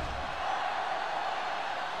throw.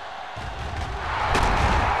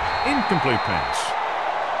 Incomplete pass.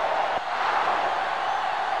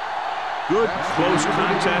 Good close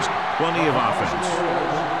contest, Plenty of offense.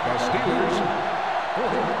 The Steelers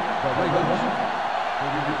 40, the Ravens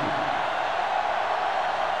 32.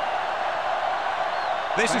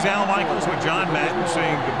 This is Al Michaels with John Madden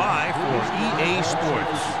saying goodbye for EA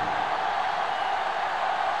Sports.